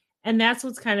beginning. And that's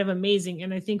what's kind of amazing.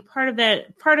 And I think part of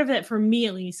that for me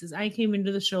at least is I came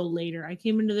into the show later. I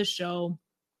came into the show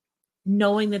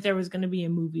knowing that there was going to be a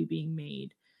movie being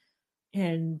made.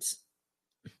 And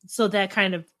so that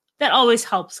always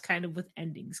helps kind of with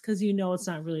endings because you know it's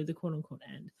not really the quote unquote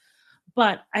end.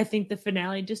 But I think the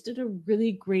finale just did a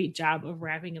really great job of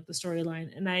wrapping up the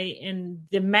storyline. And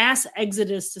the mass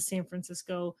exodus to San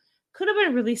Francisco could have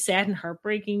been really sad and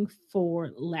heartbreaking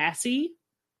for Lassie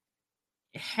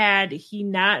had he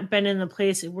not been in the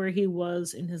place where he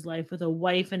was in his life with a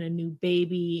wife and a new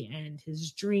baby and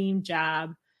his dream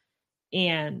job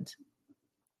and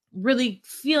really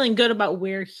feeling good about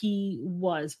where he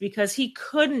was, because he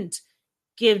couldn't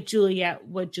give Juliet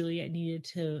what Juliet needed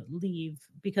to leave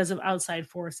because of outside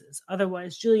forces.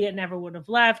 Otherwise, Juliet never would have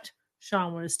left.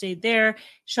 Sean would have stayed there.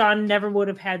 Sean never would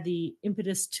have had the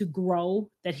impetus to grow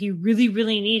that he really,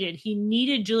 really needed. He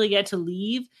needed Juliet to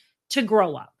leave to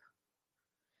grow up.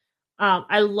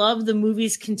 I love the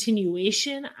movie's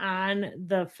continuation on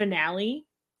the finale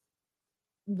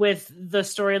with the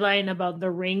storyline about the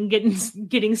ring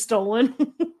getting stolen.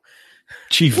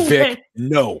 Chief Vic,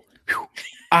 no. Whew.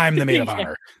 I'm the maid of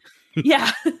honor.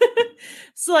 Yeah.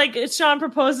 So like Sean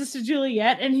proposes to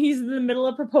Juliet and he's in the middle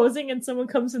of proposing and someone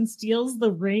comes and steals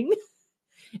the ring.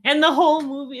 And the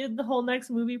whole next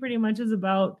movie pretty much is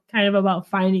about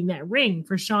finding that ring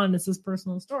for Sean. It's his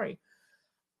personal story.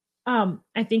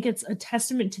 I think it's a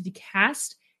testament to the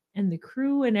cast and the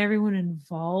crew and everyone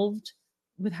involved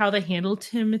with how they handled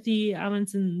Timothy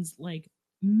Amundsen's like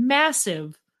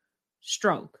massive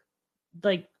stroke,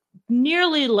 like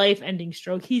nearly life-ending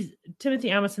stroke. Timothy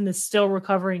Amundsen is still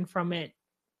recovering from it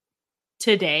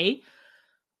today.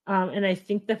 And I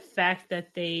think the fact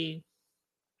that they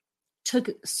took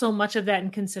so much of that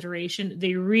in consideration,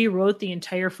 they rewrote the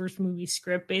entire first movie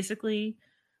script basically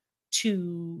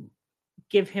to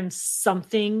give him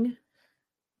something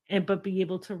but be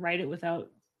able to write it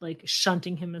without like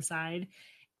shunting him aside.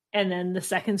 And then the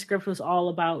second script was all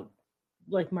about,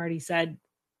 like Marty said,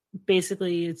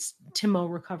 basically it's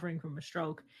Timo recovering from a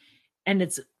stroke. And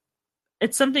it's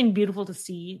something beautiful to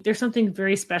see. There's something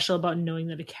very special about knowing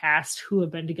that a cast who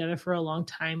have been together for a long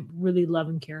time really love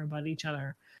and care about each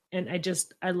other. And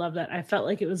I love that. I felt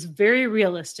like it was very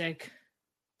realistic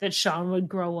that Sean would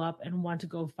grow up and want to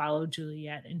go follow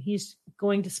Juliet, and he's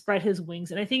going to spread his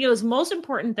wings. And I think it was most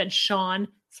important that Sean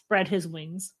spread his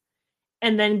wings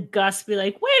and then Gus be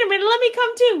like, wait a minute, let me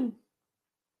come too.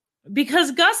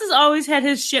 Because Gus has always had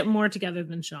his shit more together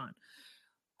than Sean.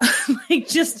 Like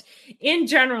just in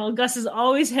general, Gus has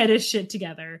always had his shit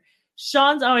together.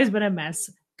 Sean's always been a mess.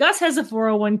 Gus has a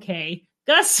 401k.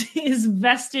 Gus is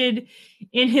vested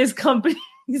in his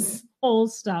company's whole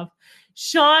stuff.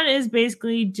 Sean is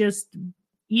basically just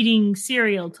eating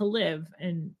cereal to live,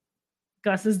 and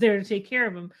Gus is there to take care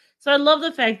of him. So I love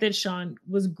the fact that Sean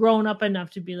was grown up enough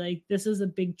to be like, this is a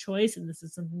big choice, and this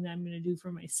is something that I'm going to do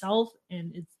for myself,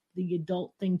 and it's the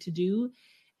adult thing to do.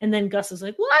 And then Gus is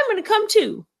like, well, I'm going to come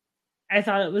too. I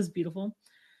thought it was beautiful.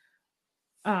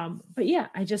 But yeah,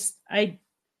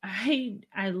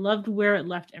 I loved where it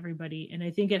left everybody. And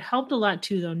I think it helped a lot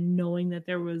too, though, knowing that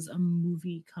there was a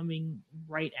movie coming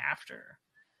right after.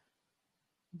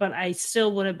 But I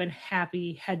still would have been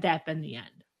happy had that been the end.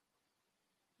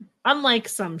 Unlike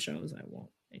some shows I won't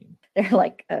name. There are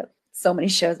like so many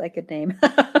shows I could name.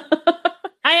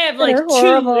 I have like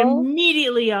two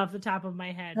immediately off the top of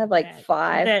my head. I have like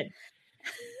five.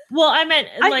 Well, I meant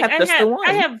like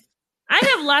I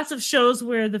have lots of shows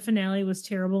where the finale was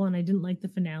terrible and I didn't like the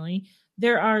finale.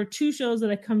 There are two shows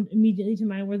that I come immediately to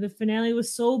mind where the finale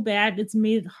was so bad it's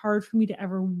made it hard for me to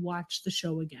ever watch the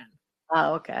show again.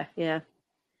 Oh, okay. Yeah.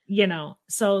 You know,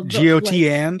 so GOT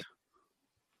and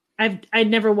I'd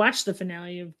never watched the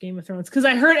finale of Game of Thrones because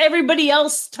I heard everybody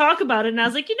else talk about it and I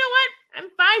was like, you know what? I'm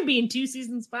fine being 2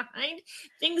 seasons behind.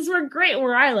 Things were great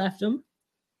where I left them.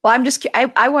 Well, I'm just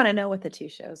I want to know what the two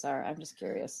shows are. I'm just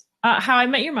curious. How I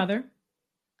Met Your Mother.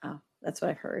 Oh, that's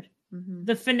what I've heard. Mm-hmm.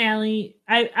 The finale.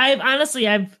 I honestly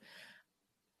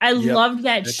loved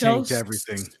that show.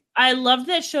 Everything. I loved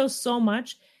that show so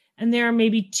much, and there are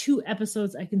maybe 2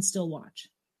 episodes I can still watch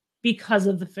because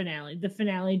of the finale. The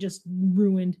finale just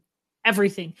ruined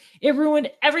everything. It ruined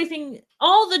everything.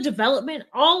 All the development,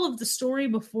 all of the story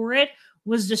before it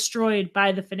was destroyed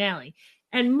by the finale.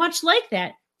 And much like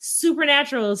that,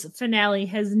 Supernatural's finale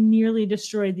has nearly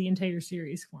destroyed the entire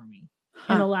series for me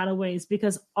in a lot of ways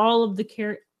because all of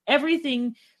the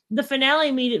everything, the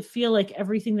finale made it feel like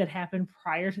everything that happened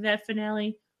prior to that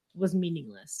finale was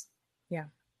meaningless. Yeah.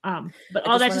 But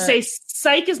all that to say,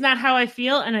 Psych is not how I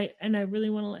feel, and I really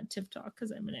want to let Tiff talk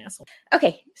because I'm an asshole.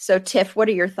 Okay, so Tiff, what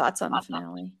are your thoughts on the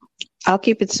finale? I'll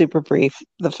keep it super brief.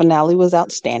 The finale was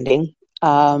outstanding.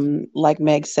 Like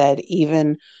Meg said,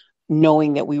 even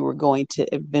knowing that we were going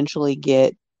to eventually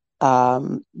get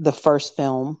the first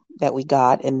film that we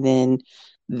got, and then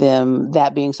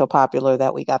that being so popular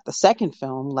that we got the second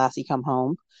film, Lassie Come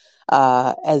Home,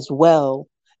 as well,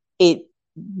 it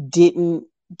didn't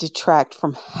detract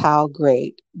from how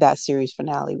great that series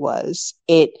finale was.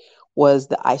 It was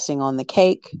the icing on the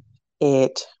cake.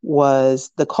 It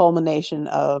was the culmination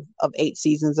of 8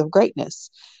 seasons of greatness.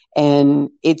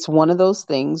 And it's one of those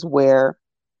things where,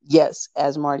 yes,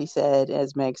 as Marty said,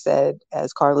 as Meg said,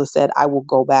 as Carla said, I will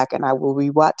go back and I will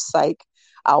rewatch Psych.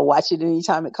 I'll watch it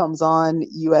anytime it comes on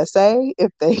USA.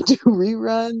 If they do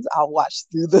reruns, I'll watch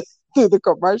through the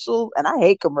commercials, and I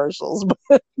hate commercials,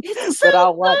 but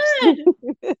I'll watch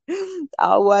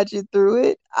I'll watch it through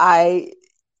it.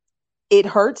 It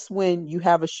hurts when you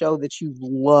have a show that you've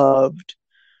loved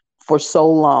for so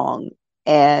long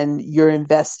and you're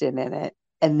invested in it,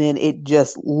 and then it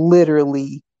just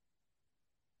literally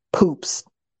poops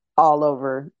all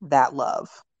over that love.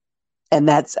 And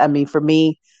that's, I mean, for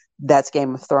me, that's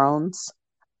Game of Thrones.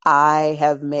 I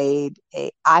have not,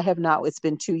 it's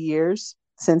been 2 years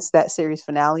since that series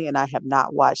finale, and I have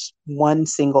not watched one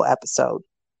single episode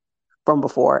from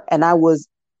before. And I was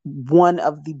one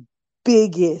of the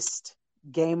biggest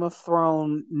Game of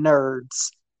Thrones nerds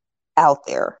out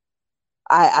there.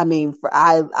 I mean,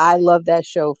 I love that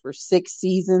show for 6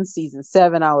 seasons. Season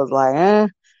 7, I was like,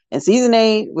 and season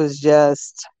 8 was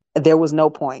just, there was no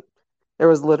point. There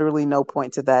was literally no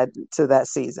point to that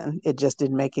season. It just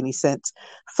didn't make any sense.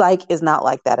 Psych is not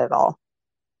like that at all.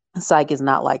 Psych is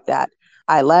not like that.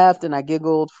 I laughed and I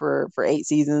giggled for 8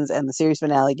 seasons, and the series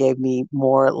finale gave me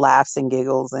more laughs and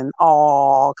giggles and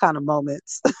all kind of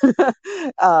moments.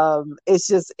 It's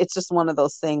just one of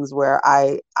those things where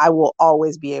I will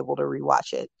always be able to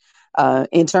rewatch it.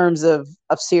 In terms of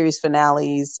series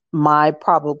finales, my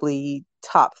probably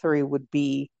top 3 would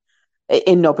be,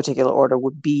 in no particular order,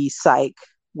 would be Psych,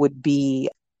 would be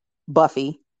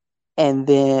Buffy, and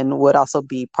then would also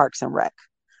be Parks and Rec.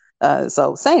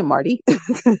 So same, Marty.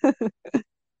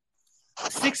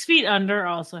 6 Feet Under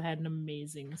also had an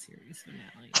amazing series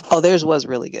finale. Oh, theirs was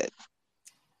really good.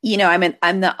 You know,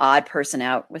 I'm the odd person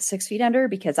out with 6 Feet Under,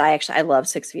 because I love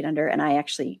 6 Feet Under, and I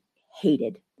actually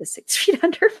hated the 6 Feet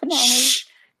Under finale. Shh.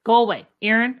 Go away,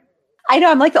 Aaron. I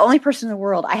know, I'm like the only person in the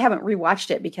world. I haven't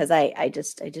rewatched it because I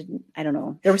don't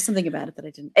know. There was something about it that I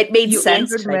didn't. It made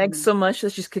sense. You Meg so much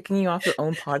that she's kicking you off your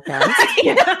own podcast.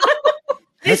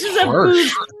 This is a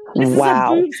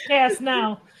boobs cast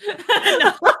now.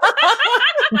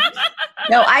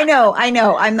 No, I know.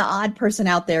 I'm the odd person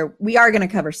out there. We are going to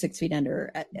cover 6 Feet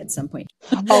Under at some point.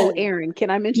 Oh, Aaron,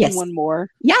 can I mention one more?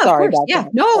 Yeah, Sorry of course. about Yeah.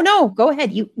 that. No, go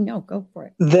ahead. Go for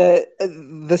it.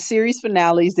 The series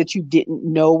finales that you didn't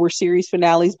know were series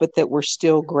finales, but that were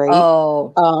still great.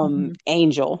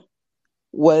 Angel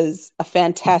was a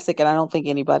fantastic, and I don't think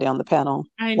anybody on the panel.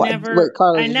 I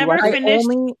Carla, never finished.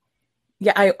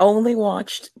 I only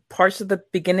watched parts of the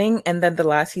beginning and then the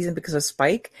last season because of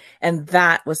Spike, and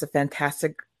that was a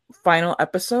fantastic final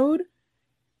episode,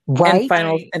 right?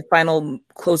 And final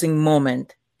closing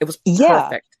moment. It was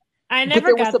perfect. I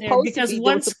never got there because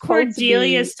once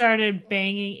Cordelia started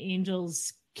banging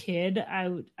Angel's kid,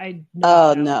 I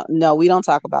no, we don't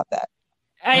talk about that.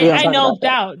 I no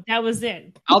doubt that was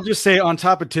it. I'll just say, on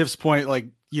top of Tiff's point, like,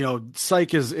 you know,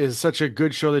 Psych is such a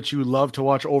good show that you love to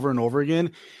watch over and over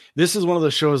again. This is one of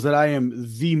the shows that I am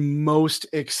the most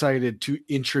excited to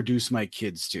introduce my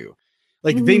kids to.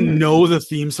 Like, they know the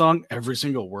theme song, every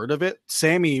single word of it.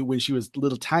 Sammy, when she was a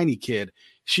little tiny kid,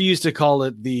 she used to call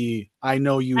it the I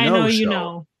Know You Know show. You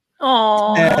know.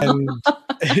 Aww.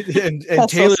 And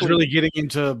Taylor's so really getting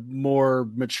into more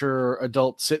mature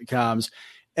adult sitcoms.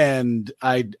 And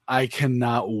I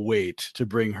cannot wait to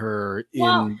bring her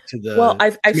into the. Well,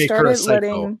 I've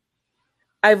started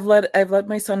I've let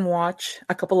my son watch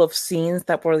a couple of scenes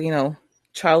that were, you know,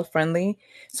 child friendly.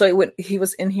 So when he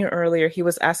was in here earlier, he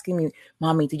was asking me,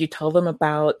 "Mommy, did you tell them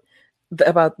about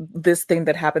this thing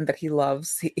that happened that he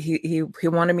loves?" He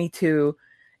wanted me to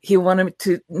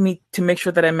make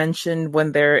sure that I mentioned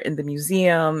when they're in the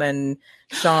museum and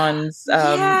Sean's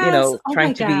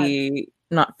trying to be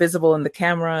not visible in the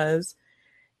cameras,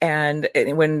 and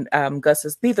when Gus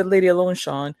says, "Leave the lady alone,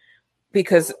 Sean,"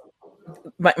 because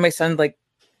my son like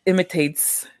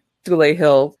imitates Dule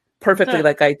Hill perfectly,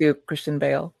 like I do Christian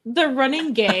Bale. The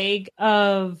running gag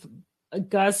of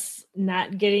Gus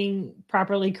not getting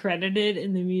properly credited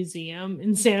in the museum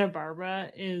in Santa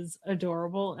Barbara is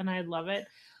adorable, and I love it.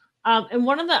 And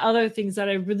one of the other things that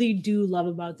I really do love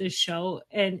about this show,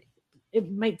 and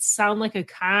it might sound like a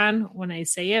con when I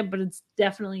say it, but it's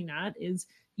definitely not, is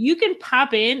you can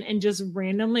pop in and just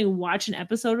randomly watch an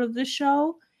episode of this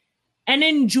show and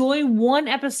enjoy one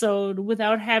episode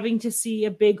without having to see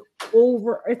a big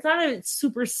it's not a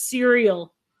super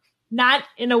serial, not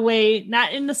in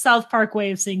the South Park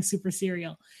way of saying super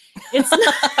serial. It's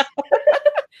not,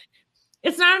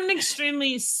 it's not an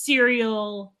extremely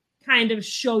serial kind of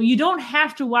show. You don't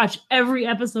have to watch every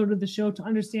episode of the show to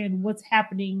understand what's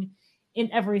happening in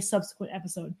every subsequent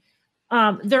episode.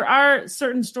 There are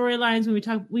certain storylines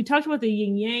when we talked about the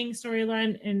yin yang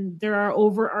storyline, and there are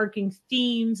overarching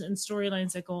themes and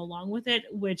storylines that go along with it,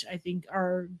 which I think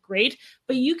are great.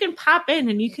 But you can pop in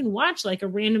and you can watch like a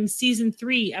random season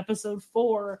 3, episode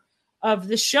 4 of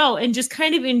the show and just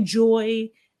kind of enjoy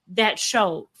that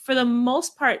show. For the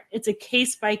most part, it's a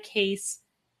case by case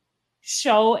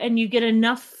show, and you get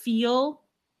enough feel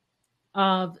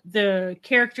of the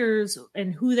characters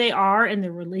and who they are and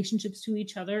their relationships to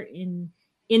each other in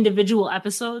individual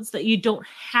episodes that you don't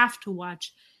have to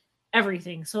watch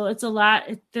everything. So it's a lot.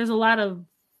 There's a lot of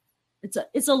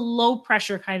it's a low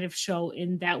pressure kind of show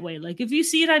in that way. Like if you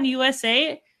see it on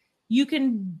USA, you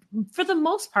can, for the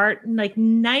most part, like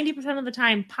 90% of the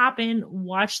time, pop in,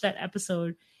 watch that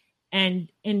episode, and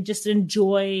just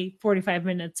enjoy 45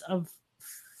 minutes of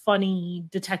funny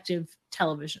detective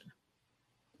television.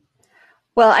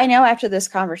 Well, I know after this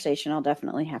conversation, I'll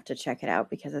definitely have to check it out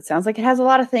because it sounds like it has a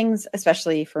lot of things,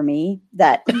 especially for me,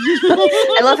 that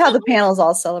I love how the panel's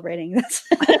all celebrating this.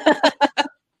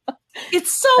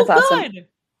 It's so That's good. Awesome.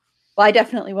 Well, I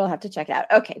definitely will have to check it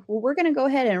out. Okay, well, we're going to go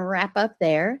ahead and wrap up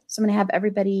there. So I'm going to have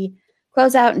everybody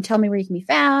close out and tell me where you can be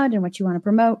found and what you want to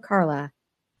promote. Carla.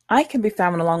 I can be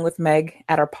found along with Meg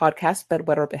at our podcast,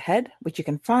 Bedwetter Behead, which you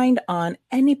can find on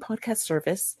any podcast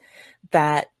service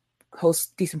that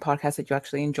hosts decent podcasts that you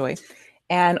actually enjoy.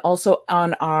 And also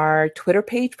on our Twitter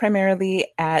page, primarily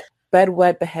at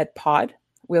Bedwet Behead Pod.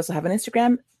 We also have an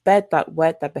Instagram,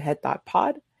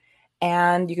 bed.wet.behead.pod.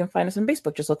 And you can find us on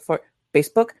Facebook. Just look for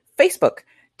Facebook.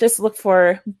 Just look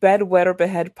for Bedwetter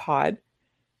Behead Pod.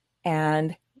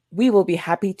 And we will be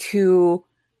happy to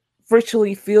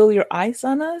virtually feel your eyes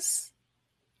on us.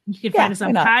 You can find us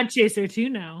on Podchaser too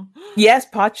now. Yes,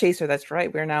 Podchaser. That's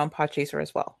right. We're now on Podchaser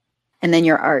as well. And then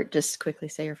your art, just quickly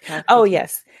say your photography. Oh,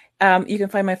 yes. You can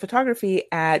find my photography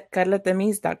at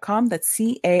carlatemis.com. That's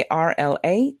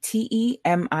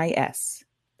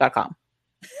CARLATEMIS.com.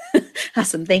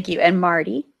 Awesome. Thank you. And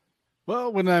Marty?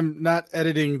 Well, when I'm not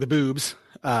editing the boobs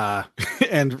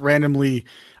and randomly,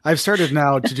 I've started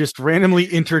now to just randomly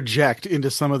interject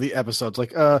into some of the episodes,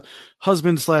 like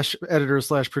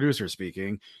husband/editor/producer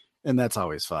speaking. And that's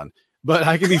always fun. But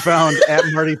I can be found at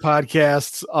Marty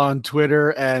Podcasts on Twitter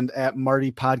and at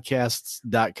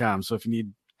martypodcasts.com. So if you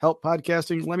need help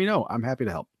podcasting, let me know. I'm happy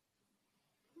to help.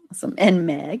 Awesome. And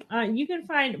Meg? You can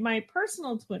find my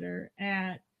personal Twitter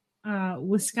at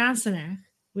Wisconsinach,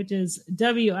 which is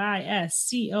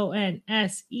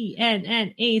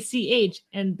WISCONSENNACH.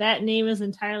 And that name is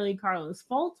entirely Carla's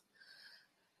fault.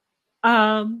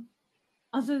 Other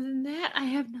than that, I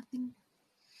have nothing.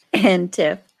 And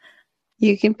Tiff?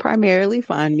 You can primarily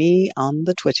find me on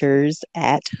the Twitters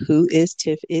at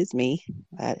whoistiffisme.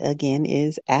 That again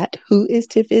is at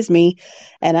whoistiffisme.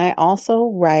 And I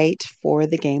also write for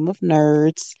the Game of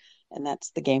Nerds, and that's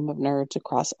the Game of Nerds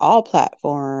across all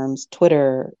platforms,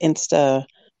 Twitter, Insta,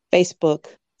 Facebook,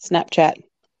 Snapchat,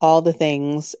 all the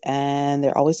things. And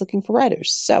they're always looking for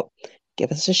writers. So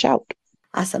give us a shout.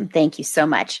 Awesome. Thank you so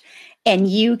much. And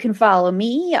you can follow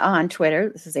me on Twitter.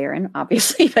 This is Erin,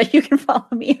 obviously, but you can follow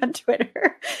me on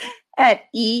Twitter at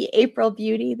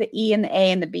 @AprilBeauty. The E and the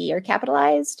A and the B are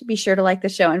capitalized. Be sure to like the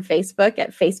show on Facebook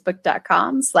at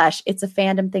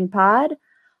facebook.com/itsafandom_thing_pod.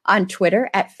 On Twitter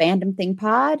at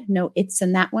fandomthingpod. No it's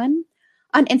in that one.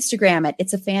 On Instagram at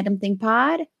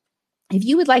itsafandom_thing_pod. If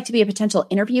you would like to be a potential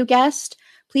interview guest,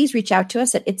 please reach out to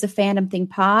us at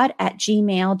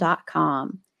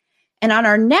itsafandom_thing_pod@gmail.com. And on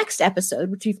our next episode,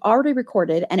 which we've already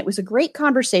recorded, and it was a great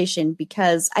conversation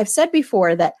because I've said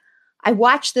before that I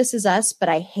watch This Is Us, but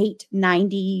I hate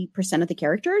 90% of the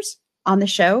characters on the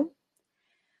show,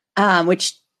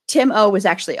 which Tim O was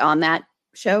actually on that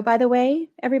show, by the way,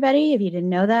 everybody. If you didn't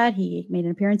know that, he made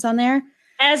an appearance on there.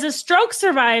 As a stroke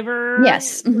survivor,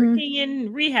 yes, working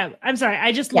in rehab. I'm sorry,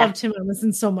 I just love Tim O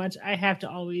so much. I have to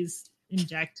always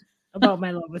inject about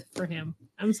my love for him.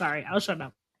 I'm sorry, I'll shut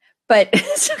up. But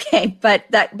it's okay. But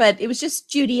it was just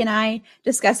Judy and I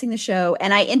discussing the show.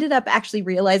 And I ended up actually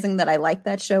realizing that I liked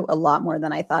that show a lot more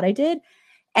than I thought I did.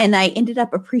 And I ended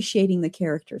up appreciating the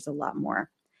characters a lot more.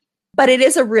 But it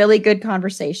is a really good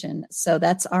conversation. So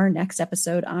that's our next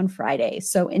episode on Friday.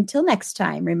 So until next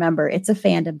time, remember, it's a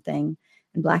fandom thing.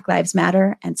 And Black Lives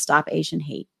Matter and stop Asian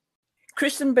hate.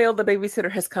 Christian Bale, the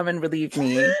babysitter, has come and relieved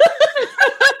me.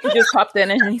 He just popped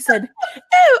in and he said,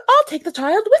 "Oh, I'll take the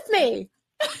child with me.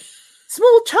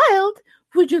 Small child,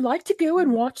 would you like to go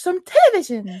and watch some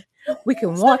television? We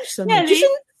can watch some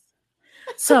magicians,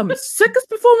 some circus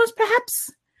performers, perhaps.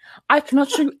 I cannot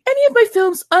show you any of my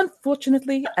films,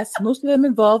 unfortunately, as most of them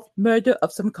involve murder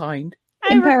of some kind."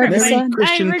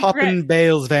 Christian Poppin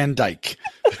Bales Van Dyke.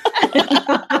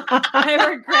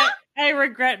 I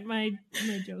regret my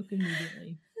joke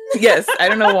immediately. Yes, I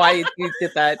don't know why you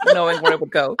did that, knowing where it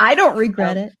would go. I don't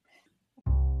regret it.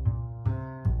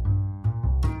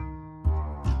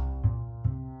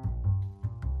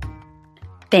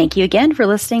 Thank you again for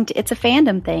listening to It's a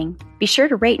Fandom Thing. Be sure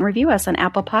to rate and review us on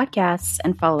Apple Podcasts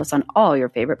and follow us on all your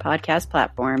favorite podcast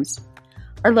platforms.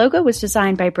 Our logo was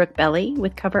designed by Brooke Belly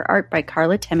with cover art by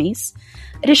Carla Temis.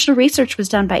 Additional research was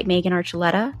done by Megan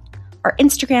Archuleta. Our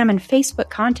Instagram and Facebook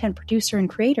content producer and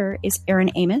creator is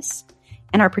Erin Amos,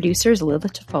 and our producer is Lila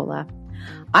Tafola.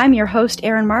 I'm your host,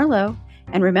 Erin Marlowe,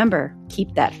 And remember,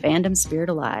 keep that fandom spirit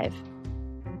alive.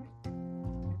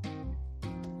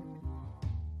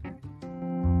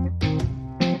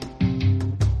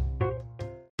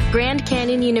 Grand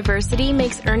Canyon University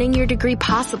makes earning your degree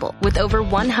possible with over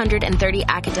 130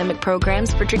 academic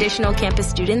programs for traditional campus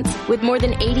students with more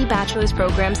than 80 bachelor's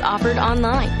programs offered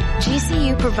online.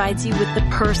 GCU provides you with the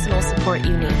personal support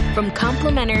you need, from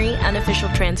complimentary unofficial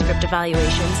transcript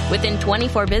evaluations within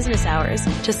 24 business hours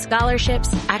to scholarships,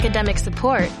 academic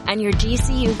support, and your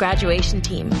GCU graduation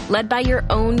team, led by your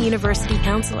own university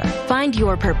counselor. Find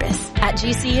your purpose at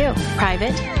GCU.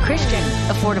 Private, Christian,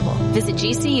 affordable. Visit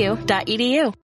gcu.edu.